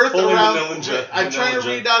 is worth Holy around? Ninja. I'm trying to Ninja.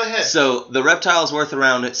 read out ahead. So the reptile's worth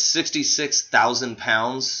around 66,000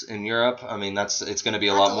 pounds in Europe. I mean, it's going to be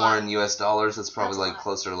a That's lot a more lot. in U.S. dollars. It's probably That's a like lot.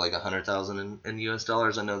 closer to like 100,000 in U.S.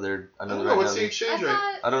 dollars. I know they're. I I know don't they're know what's the right exchange I rate.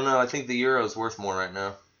 thought I don't know. I think the euro's worth more right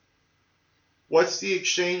now. What's the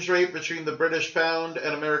exchange rate between the British pound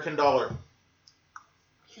and American dollar?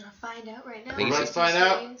 You're gonna find out right now. think you Let's should- find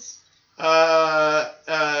out.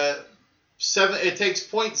 It takes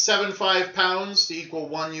 0.75 pounds to equal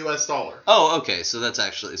 $1 US. Oh, okay. So that's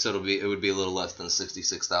actually it would be a little less than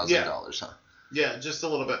 $66,000, huh? Yeah, just a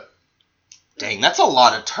little bit. Dang, that's a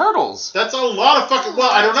lot of turtles. That's a lot of fucking.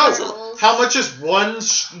 Well, I don't know. Turtles. How much is one of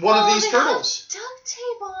these they turtles? Have duct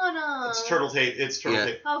tape on them. It's turtle tape. It's turtle Yeah.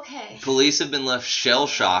 tape. Okay. Police have been left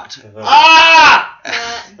shell-shocked Ah!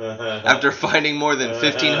 after finding more than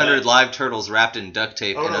 1,500 live turtles wrapped in duct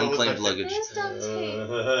tape Oh, and no, it was unclaimed duct tape. luggage. Where's duct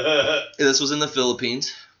tape? This was in the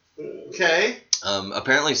Philippines. Okay.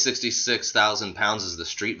 Apparently 66,000 pounds is the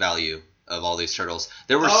street value of all these turtles.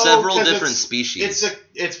 There were Oh, several 'cause different it's- species.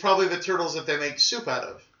 It's probably the turtles that they make soup out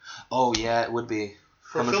of. Oh, yeah, it would be.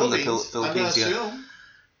 For Coming from the Philippines, I'm Philippines, gonna yeah. assume.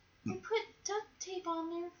 They put duct tape on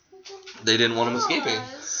their freaking They didn't want them escaping.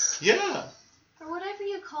 paws. Yeah. Or whatever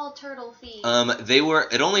you call turtle feet.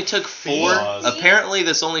 It only took 4. Claws. Apparently,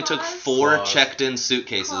 this only took Claws. 4 Claws. checked-in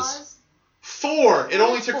suitcases. Claws. 4. It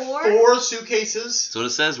only took Four? 4 suitcases. So what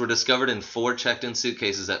it says, were discovered in 4 checked-in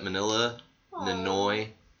suitcases at Manila, Aw. Ninoy,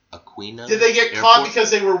 Aquino. Did they get caught Airport.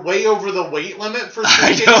 because they were way over the weight limit for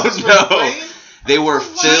I suitcases don't for know. the plane? They were Oh,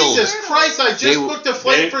 filled. Jesus Christ, I just They- booked a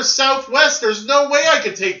flight they- for Southwest. There's no way I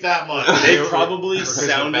could take that much. They Or- probably because the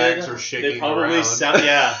sounded. bags were shaking They probably around. sound.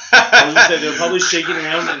 Yeah, I was gonna say they were probably shaking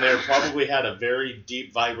around, and they probably had a very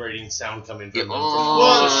deep vibrating sound coming from them. From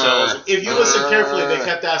all the shells. If you listen carefully, they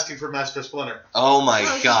kept asking for Master Splinter. Oh my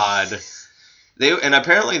Oh, god.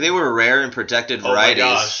 Apparently they were rare and protected Oh my varieties.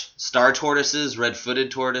 gosh. Star tortoises, red-footed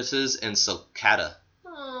tortoises, and sulcata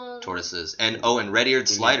Aw. tortoises. And red-eared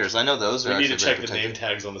sliders. I know those We are need to actually check very the name protected.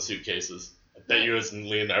 tags on the suitcases. I bet you it's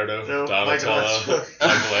Leonardo, No, Donatello, Michelangelo.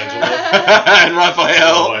 Michelangelo. And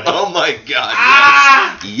Raphael. Oh my- Oh my god.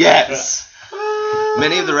 Ah! Yes.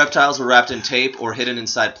 Many of the reptiles were wrapped in tape or hidden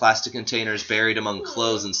inside plastic containers buried among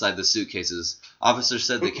clothes inside the suitcases. Officers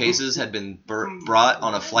said the cases had been brought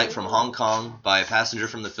on a flight from Hong Kong by a passenger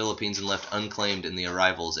from the Philippines and left unclaimed in the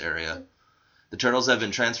arrivals area. The turtles have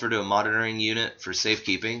been transferred to a monitoring unit for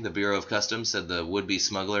safekeeping. The Bureau of Customs said the would-be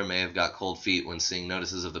smuggler may have got cold feet when seeing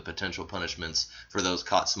notices of the potential punishments for those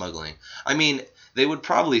caught smuggling. I mean, they would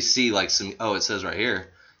probably see like some... Oh, it says right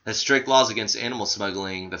here. has strict laws against animal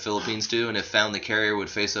smuggling. The Philippines do, and if found, the carrier would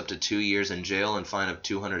face up to 2 years in jail and fine of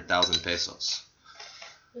 200,000 pesos,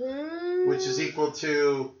 Which is equal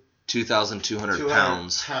to 2,200 200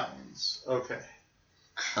 pounds. pounds. Okay.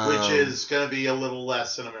 Um, Which is going to be a little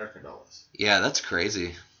less in American dollars. yeah, that's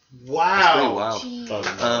crazy. Wow. That's pretty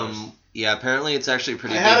wild. Jeez. Yeah, apparently it's actually a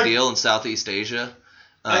pretty I had big a- deal in Southeast Asia.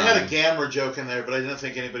 I had a Um, Gamera joke in there, but I didn't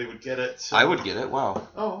think anybody would get it. So. I would get it. Wow.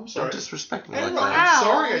 Oh, I'm sorry. Don't disrespect me Hey, like well, that. I'm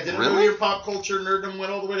sorry. I didn't know Really? your pop culture nerddom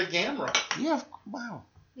went all the way to Gamera. Yeah. Wow.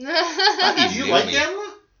 Do you knew like me. Gamera?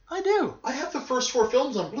 I do. I have the first 4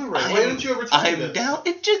 films on Blu-ray. Why I'm- didn't you ever tell me I'm this? down.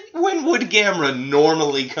 It just when would Gamera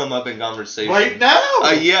normally come up in conversation? Right now.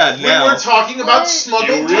 Yeah. When Now. we're talking about What?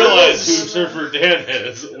 smuggled You realize who turtles. Surfer Dan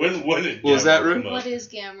is. When did Was that Gamera rude? come up? What is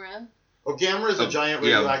Gamera? Oh, Gamera is a Oh, giant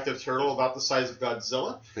yeah. radioactive turtle about the size of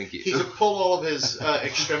Godzilla. Thank you. He could pull all of his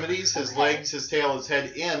extremities, his legs, his tail, his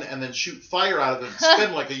head in, and then shoot fire out of it and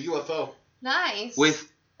spin like a UFO. Nice. With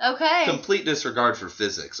Okay. complete disregard for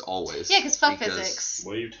physics, always. Yeah, because fuck physics.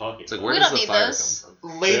 What are you talking It's like, about? where We does don't the need fire those. come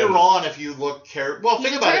from? Later Yeah. on, if you look carefully... Well, He's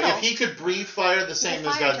think a about it. turtle. If he could breathe fire the same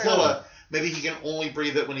as fire Godzilla, turtle. maybe he can only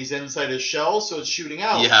breathe it when he's inside his shell, so it's shooting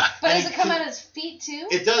out. Yeah, But And does he it come could- out of his feet too?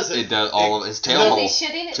 It does. it does. All of his tail Is hole. he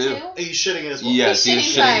shitting it too. too? He's shitting it as well. Yes, He's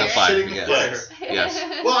he's shitting shitting the fire. fire. Shitting the Yes. fire.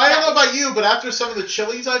 Yes. Well, I don't know about you, but after some of the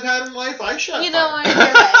chilies I've had in life, I shot You know fire. what? You're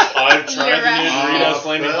right. I've tried You're the right. new Doritos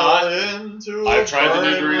Flaming Hot. I've tried the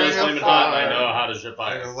new burning Doritos ring of Flaming Hot, and I fire. know how to shit In a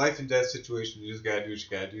fire. life and death situation, you just gotta do what you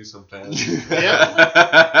gotta do sometimes.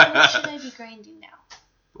 What should I be grinding now?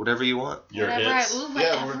 Whatever you want. Your Whatever hits. I ooh,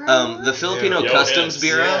 Yeah, whatever. The Filipino Yo, Customs hits.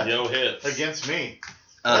 Bureau. Yeah. Yo hits. Against me.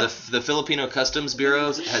 The Filipino Customs Bureau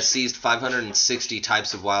has seized 560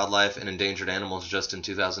 types of wildlife and endangered animals just in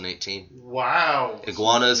 2018. Wow.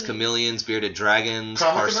 Iguanas, chameleons, bearded dragons,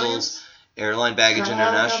 Comic parcels, airline baggage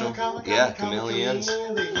international. Yeah, chameleons.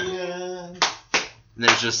 Chameleon. And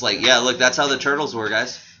there's just like, yeah, look, that's how the turtles were,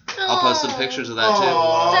 guys. I'll post some pictures of that too.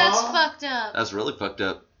 Aw. That's fucked up. That's really fucked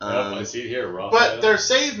up. Yep, I see it here. Raw But file. they're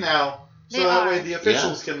saved now, so They that are. way the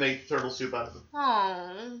officials can make turtle soup out of them.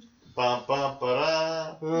 Aww. Bum, bum,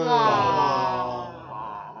 ba-da. Aww.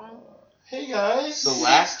 Hey guys. So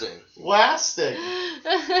lasting. Lasting.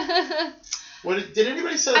 What did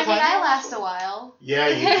anybody set a I mean, time? I last a while. Yeah,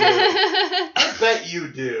 you do. I bet you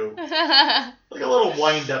do. Like a little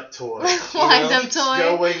wind-up toy. Wind-up Keeps toy.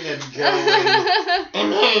 Going and going.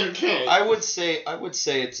 And then okay. I would say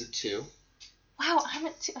it's a 2. Wow, I'm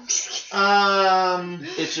at 2. I'm just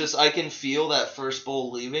kidding. It's just I can feel that first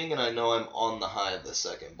bowl leaving, and I know I'm on the high of the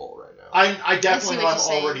second bowl right now. I definitely know what I'm you're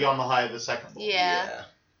saying. already on the high of the second bowl. Yeah.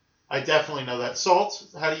 I definitely know that. Salt,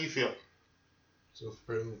 how do you feel? So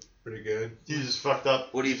pretty good. You just fucked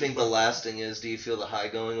up. What do you think the lasting is? Do you feel the high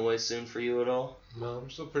going away soon for you at all? No, I'm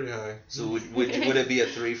still pretty high. So would it be a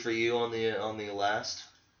 3 for you on the last?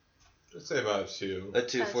 I'd say about 2. A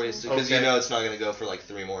 2 for you, That's because okay. you know it's not gonna go for like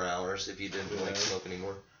 3 more hours if you didn't like Yeah. smoke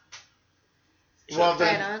anymore. Well, Right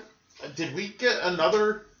then, on. did we get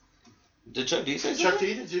another Did Chuck D say Chuck something?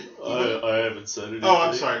 D? Did you? I haven't said anything. Oh,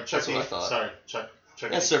 I'm sorry, Chuck That's D. what I thought. Sorry, Chuck.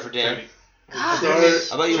 Chuck Yes, D. sir, for Dan. Chuck D. Ah.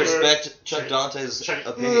 How about you Chuck- respect Chuck Chuck- Dante's Chuck-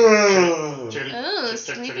 opinion? Chuck D. Ooh, Chuck-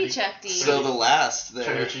 sleepy Chuck D. So the last Chuck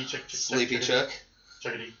there, D. Sleepy Chuck.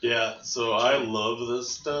 Chuck D. Yeah, so I love this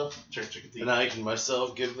stuff, Chuck D. and I can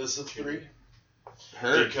myself give this a 3.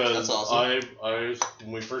 Heard. Because That's awesome. I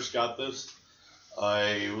when we first got this,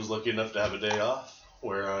 I was lucky enough to have a day off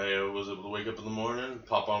where I was able to wake up in the morning,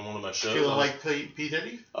 pop on one of my shows. Feeling like P.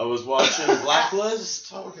 Diddy? I was watching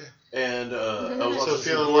Blacklist, Oh, okay. and I was So watching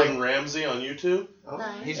feeling some Gordon Ramsay on YouTube. Oh.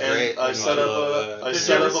 Nice. He's And great. I set up a I Did you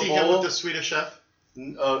set ever up a see him bowl. with the Swedish Chef?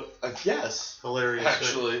 Yes, Hilarious.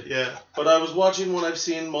 actually. Yeah. But I was watching one I've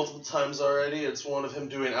seen multiple times already. It's one of him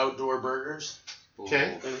doing outdoor burgers.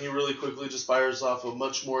 Okay. And he really quickly just fires off a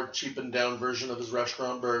much more cheapened down version of his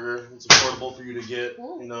restaurant burger. It's affordable for you to get,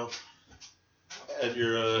 Ooh. at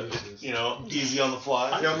your, easy on the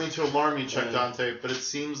fly. I don't mean to alarm you, Chuck Yeah. Dante, but it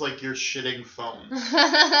seems like you're shitting phone.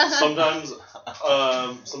 Sometimes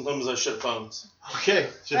I shit phones. Okay.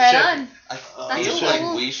 Just Right check. on. I feel That's like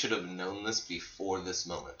cool. we should have known this before this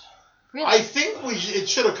moment. Really? I think it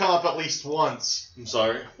should have come up at least once. I'm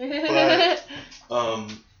sorry. But-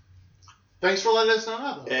 Um, Thanks for letting us know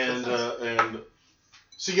that. though. and That's nice. and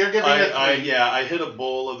So you're giving it I 3. I hit a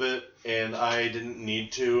bowl of it, and I didn't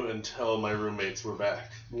need to until my roommates were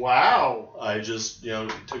back. Wow. I just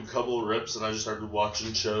took a couple of rips, and I just started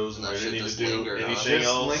watching shows, and That I didn't shit need to just do lingered, huh? anything Just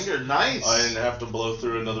else. linger. Nice. I didn't have to blow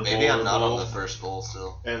through another Maybe bowl. I'm or not bowl. on the first bowl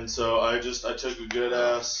still. And so I took a good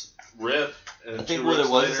ass rip, and I think two what it rips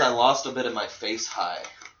was is later, I lost a bit of my face high.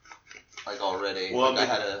 like already. Well, like,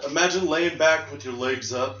 I had a. imagine laying back with your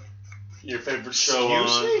legs up, your favorite show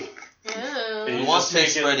Excuse on. me? Ew. You You want just to take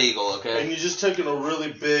taking- spread eagle, okay? And you're just taking a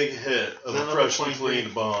really big hit of No, a no, freshly 23.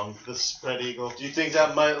 cleaned bong. The spread eagle. Do you think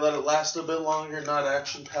that might let it last a bit longer, not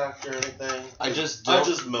action packed or anything? I just I don't.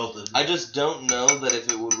 just melted. I just don't know that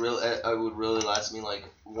if it would really, I would really last me like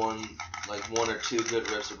one or two good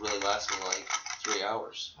rips would really last me like 3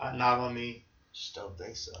 hours. Not on me. Just don't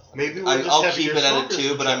think so. Maybe we'll just I'll have keep your it at a shoulders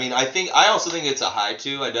 2, but I check. mean, I also think it's a high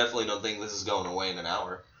 2. I definitely don't think this is going away in an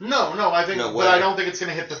hour. No, I think, No but way. I don't think it's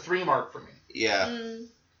gonna hit the 3 mark for me. Yeah. Mm.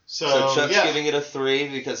 So, So Chuck's yeah, giving it a 3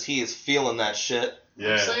 because he is feeling that shit. I'm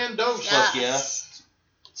Yeah. saying dose. Fuck Yes.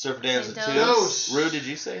 Surfer Dan's a 2. Dose. Rue, did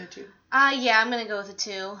you say a 2? Yeah, I'm gonna go with a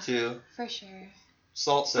 2. 2. For sure.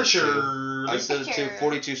 Salt said For 2. sure. I said a 2. Sure.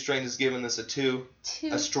 42 Strain is giving this a 2. 2.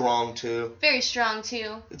 A strong 2. Very strong,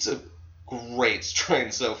 too. It's a great strain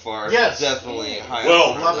so far. Yes. Definitely high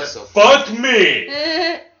Well, on the love list it. so far. Fuck me!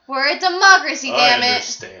 We're a democracy, damn I it.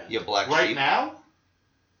 understand. You black Right sheep. now?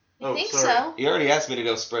 I Oh, think sorry. so. You already asked me to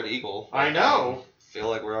go spread eagle. I know. Feel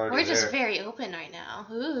like we're already We're there. just very open right now.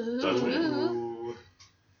 Ooh. Touch me. Ooh.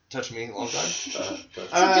 Touch me a long time.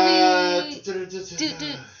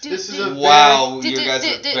 This is a Wow, do- you do- guys do-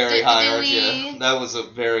 are do- very do- high, do aren't you? we- That was a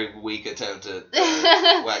very weak attempt at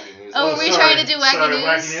wacky news. Oh, Oh, were we sorry. trying to do wacky Sorry, news?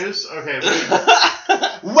 wacky news? Okay.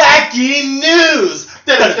 Wacky news!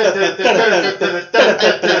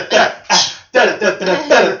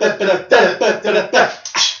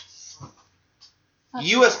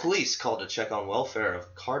 U.S. police called to check on welfare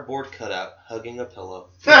of cardboard cutout hugging a pillow.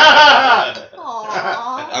 Aww.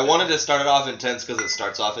 I wanted to start it off intense because it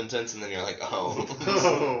starts off intense and then you're like,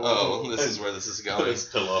 oh, this is where this is going. This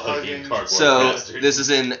pillow hugging cardboard So bastard. this is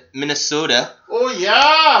in Minnesota. Oh,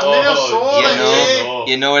 yeah. Minnesota, you know-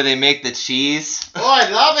 yeah. You know where they make the cheese? Oh, I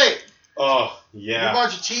love it. Oh, A yeah.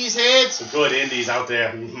 bunch of cheeseheads. Some good indies out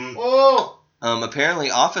there. Mm-hmm. Oh.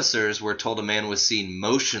 Apparently, officers were told a man was seen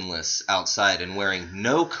motionless outside and wearing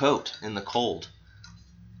no coat in the cold.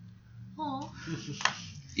 Aw.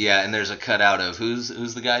 Yeah, and there's a cutout of who's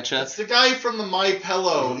the guy, Chet? It's the guy from the My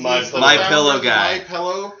Pillow. My He's the Pillow. My founder Pillow of the guy. My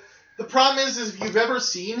Pillow. The problem is if you've ever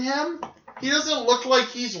seen him, he doesn't look like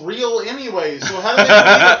he's real anyway. So how did they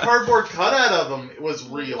make a cardboard cutout of him? It was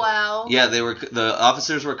real. Wow. Yeah, the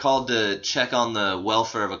officers were called to check on the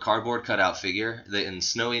welfare of a cardboard cutout figure. They, in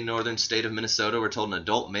snowy northern state of Minnesota, were told an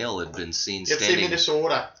adult male had been seen It's in standing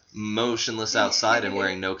Minnesota. motionless outside and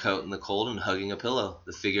wearing no coat in the cold and hugging a pillow.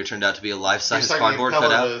 The figure turned out to be a life-size Recycling cardboard pillow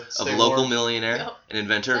cutout to of stay local warm. millionaire Yep. and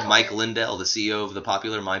inventor That'll Mike work. Lindell, the CEO of the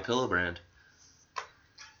popular My Pillow brand.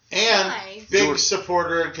 And Nice. big George-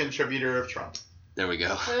 supporter and contributor of Trump. There we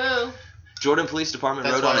go. Ooh. Jordan Police Department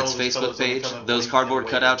That's wrote why on all its these Facebook fellas don't page, come and those blink cardboard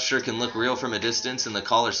and wave." cutouts sure can look real from a distance, and the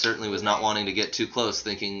caller certainly was not wanting to get too close,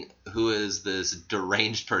 thinking, who is this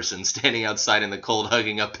deranged person standing outside in the cold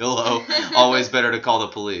hugging a pillow? Always better to call the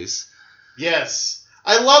police. Yes.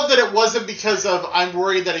 I love that it wasn't because of I'm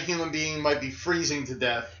worried that a human being might be freezing to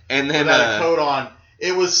death And then, without a coat on.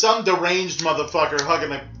 It was some deranged motherfucker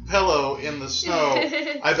hugging a pillow in the snow.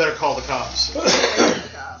 I better call the cops.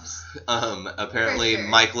 apparently For sure.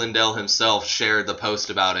 Mike Lindell himself shared the post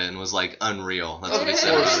about it and was like, unreal. That's what he Of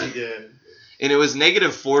said course about he it. did. And it was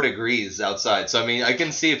 -4 degrees outside, so I mean, I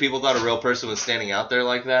can see if people thought a real person was standing out there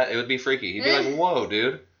like that, it would be freaky. He'd be like, whoa,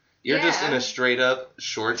 dude. You're just in Yeah. a straight up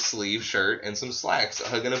short sleeve shirt and some slacks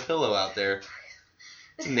hugging a pillow out there.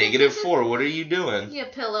 It's -4. What are you doing? You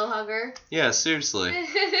pillow hugger. Yeah, seriously.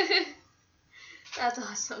 That's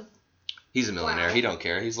awesome. He's a millionaire. Wow. He don't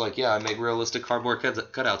care. He's like, yeah, I make realistic cardboard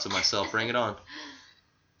cutouts of myself. Bring it on.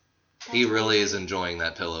 He That's really is amazing. enjoying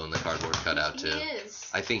that pillow and the cardboard cutout too. He is.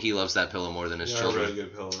 I think he loves that pillow more than his Yeah, children. really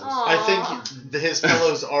good pillows. I think his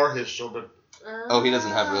pillows are his children. Oh, he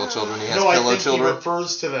doesn't have real children. He has No, I pillow think children. he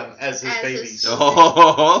refers to them as his As his babies. children.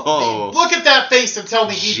 Oh, Look at that face and tell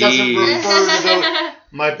me he doesn't Jeez. refer to those.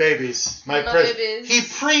 My babies. My My pres- babies. He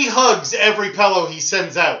pre-hugs every pillow he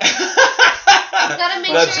sends out. Gotta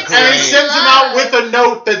make That's sure it's great. And he sends them out love. with a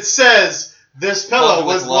note that says, this pillow Hugged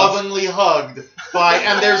with was love. lovingly hugged by,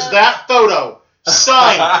 and there's that photo.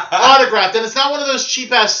 Signed, autographed, and it's not one of those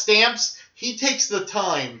cheap-ass stamps. He takes the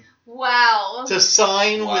time Wow. to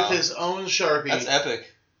sign Wow. with his own Sharpie That's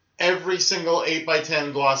epic. every single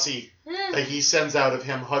 8x10 glossy that he sends out of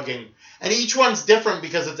him hugging. And each one's different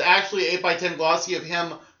because it's actually 8x10 glossy of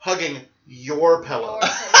him hugging your pillow. The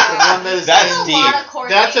one that is That's in- deep.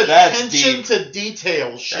 That's That's attention deep. to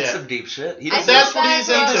detail shit. That's some deep shit. He I deserves, That's what he's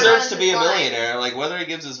think into. he that's deserves to his be a line. millionaire. Like whether he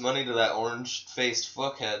gives his money to that orange-faced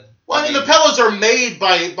fuckhead. Well, I mean, the pillows are made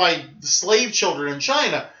by slave children in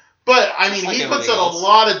China, But I mean, Just like he puts in everything a else.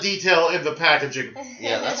 lot of detail in the packaging.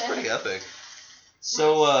 Yeah, that's pretty epic.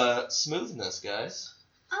 So, smoothness, guys.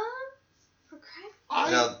 For crying.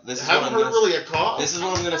 I Now, this is what haven't I'm heard gonna. really a cough. This is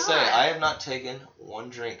what I'm gonna say. God. I have not taken one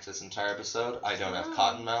drink this entire episode. I don't have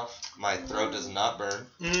cotton mouth. My throat does not burn.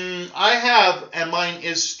 I have, and mine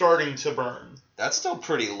is starting to burn. That's still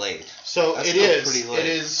pretty late. So That's it still is. pretty late. It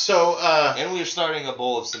is. So And we're starting a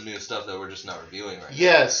bowl of some new stuff that we're just not reviewing right now.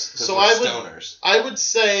 yes. 'Cause So we're I would. stoners. I would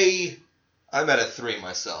say. I'm at a 3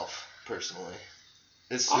 myself, personally.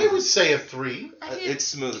 It's I smooth. would say a 3. I could, It's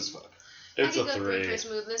smooth as fuck. It's I a could go 3 3. for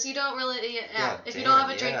smoothness. You don't really, yeah. God If you damn, don't have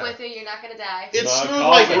a drink yeah. with you, you're not gonna die. It's Not smooth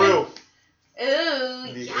like coffee. brew. Ooh,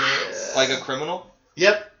 Yeah. yes. Like a criminal?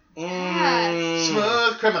 Yep. Yes.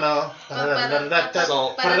 Smooth criminal.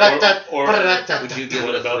 Salt. Or Would you give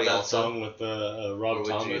what it a about 3 that also? song with Or, Rob would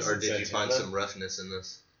Thomas? or and did you find Santana? some roughness in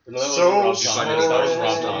this? No, that So wasn't Rob Thomas. That was Rob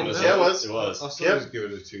smooth. Thomas. Yeah, it was. It was. I'll still Yep. just give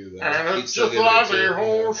it a 2 then. And You'd it's still just give it a like 2.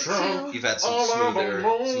 a ocean. You've had some All of smoother, the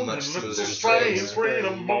moon, some much it's smoother the strains. strange green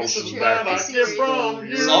emotions True. that I I see get where you're from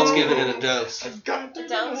you. Salt's giving it a dose. I've got to A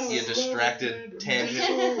dose? You distracted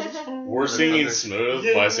tangent. We're singing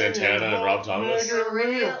Smooth by Santana and Rob Thomas. For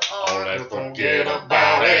real. All Oh, I forget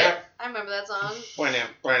about it. I remember that song.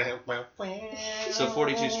 So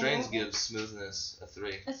 42 strains gives smoothness a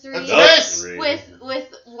 3. A 3 That's That's Yes! three.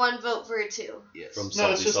 with 1 vote for a 2. Yes. From No, it's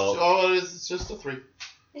Salty just Salt. all it is. It's just a 3.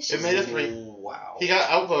 It's It just made a 3. Wow. He got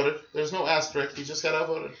outvoted. There's no asterisk. He just got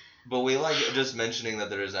outvoted. But we like just mentioning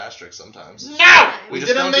that there is asterisks sometimes. No! We We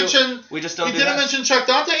just didn't don't do- mention. We just We don't do didn't that. mention Chuck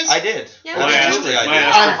Dante's. I did. Yeah, Well, we did. usually I My do.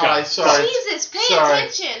 I'm high. Sorry. Jesus, pay Sorry.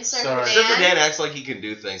 attention, Surfer Sorry. Dan. Surfer Dan acts like he can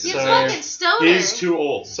do things. You Sorry. fucking stoner. He's too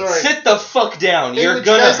old. Sorry. Sit the fuck down. Hey, You're would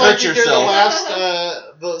gonna you guys hurt like to hear yourself.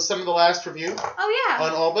 the last, some of the last review Oh yeah.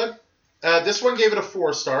 on Albed? This one gave it a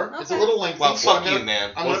 4-star. It's a Okay. little lengthy, Well, so fuck you,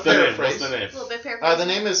 man. I'm What's gonna the name? paraphrase. What's the name? A little bit paraphrase. The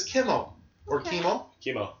name is Kimo or Okay. Kimo.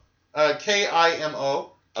 Chemo.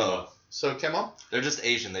 Kimo. Oh, So Kimo. they're just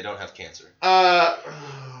Asian. They don't have cancer.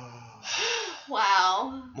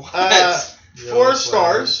 Wow. What? 4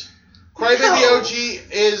 stars. Crybaby No. OG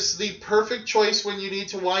is the perfect choice when you need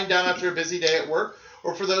to wind down after a busy day at work,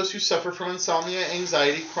 or for those who suffer from insomnia,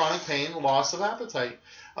 anxiety, chronic pain, loss of appetite.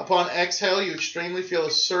 Upon exhale, you extremely feel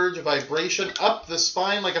a surge of vibration up the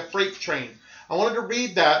spine like a freight train. I wanted to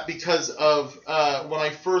read that because of when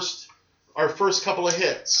our first couple of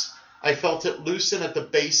hits. I felt it loosen at the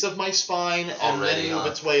base of my spine and Already, then move huh?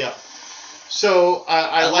 its way up. So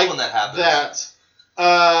I love like when that happens.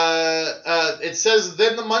 It says,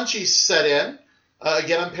 then the munchies set in.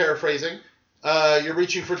 Again, I'm paraphrasing. You're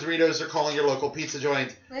reaching for Doritos, they're calling your local pizza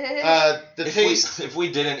joint. The taste... If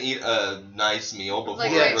we didn't eat a nice meal before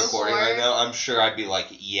Like right recording before. right now, I'm sure I'd be like,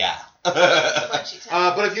 yeah. Munchy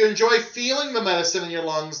time. But if you enjoy feeling the medicine in your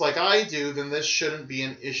lungs like I do, then this shouldn't be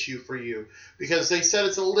an issue for you. Because they said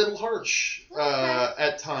it's a little harsh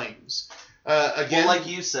at times. Again, Well, like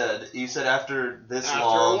you said after this After a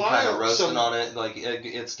long, while, kind of roasting some- on it, like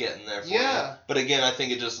it's getting there for Yeah. you. But again, I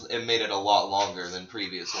think it made it a lot longer than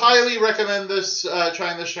previous ones. highly recommend this,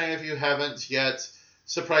 trying this strain if you haven't yet.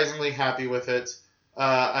 Surprisingly happy with it.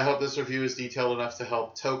 I hope this review is detailed enough to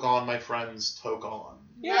help toke on my friends toke on.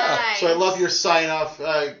 Yeah. Nice. So I love your sign off,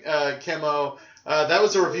 Kemo. That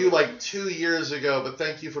was a review like 2 years ago, but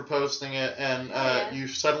thank you for posting it, and Yeah. you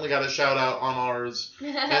suddenly got a shout out on ours.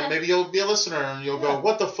 And maybe you'll be a listener and you'll go,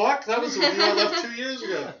 "What the fuck? That was a review I left 2 years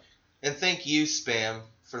ago." And thank you, Spam,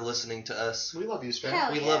 for listening to us. We love you, Spam.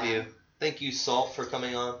 Hell We yeah. love you. Thank you, Salt, for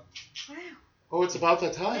coming on. Wow. Oh, it's about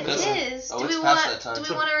that time. It Does isn't is. Oh, Do it's we past want? that time. Do we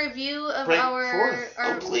So want a review of break our? forth.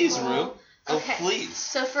 our Oh, please, poll? Rue. Oh, Okay. please.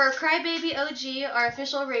 So for Crybaby OG, our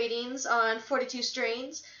official ratings on 42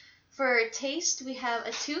 strains. For taste, we have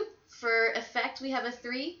a 2. For effect, we have a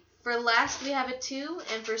 3. For last, we have a 2.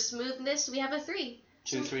 And for smoothness, we have a 3.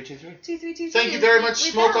 2, 3, 2, 3. 2, 3, 2, 3. Thank you very We- much, we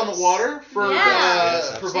Smoke on bounced. the Water, for Yeah.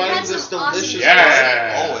 They providing had this some awesome delicious. deals.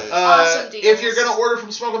 Yeah. Always. Awesome deals. If you're gonna order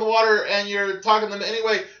from Smoke on the Water and you're talking to them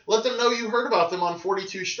anyway, let them know you heard about them on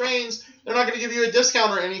 42 strains. They're not gonna give you a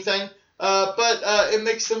discount or anything, but it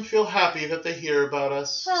makes them feel happy that they hear about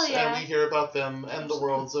us, Hell yeah. and we hear about them, and the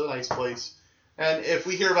world's a nice place. And if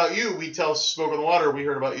we hear about you, we tell Smoke on the Water we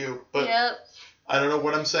heard about you. But Yep. I don't know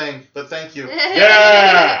what I'm saying, but thank you.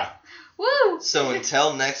 Yeah. Woo! So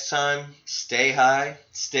until next time, stay high,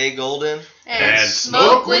 stay golden. And, And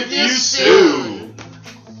smoke with you soon.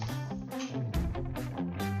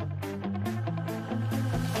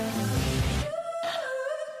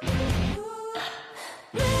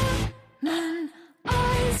 Man,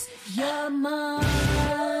 eyes, your mind.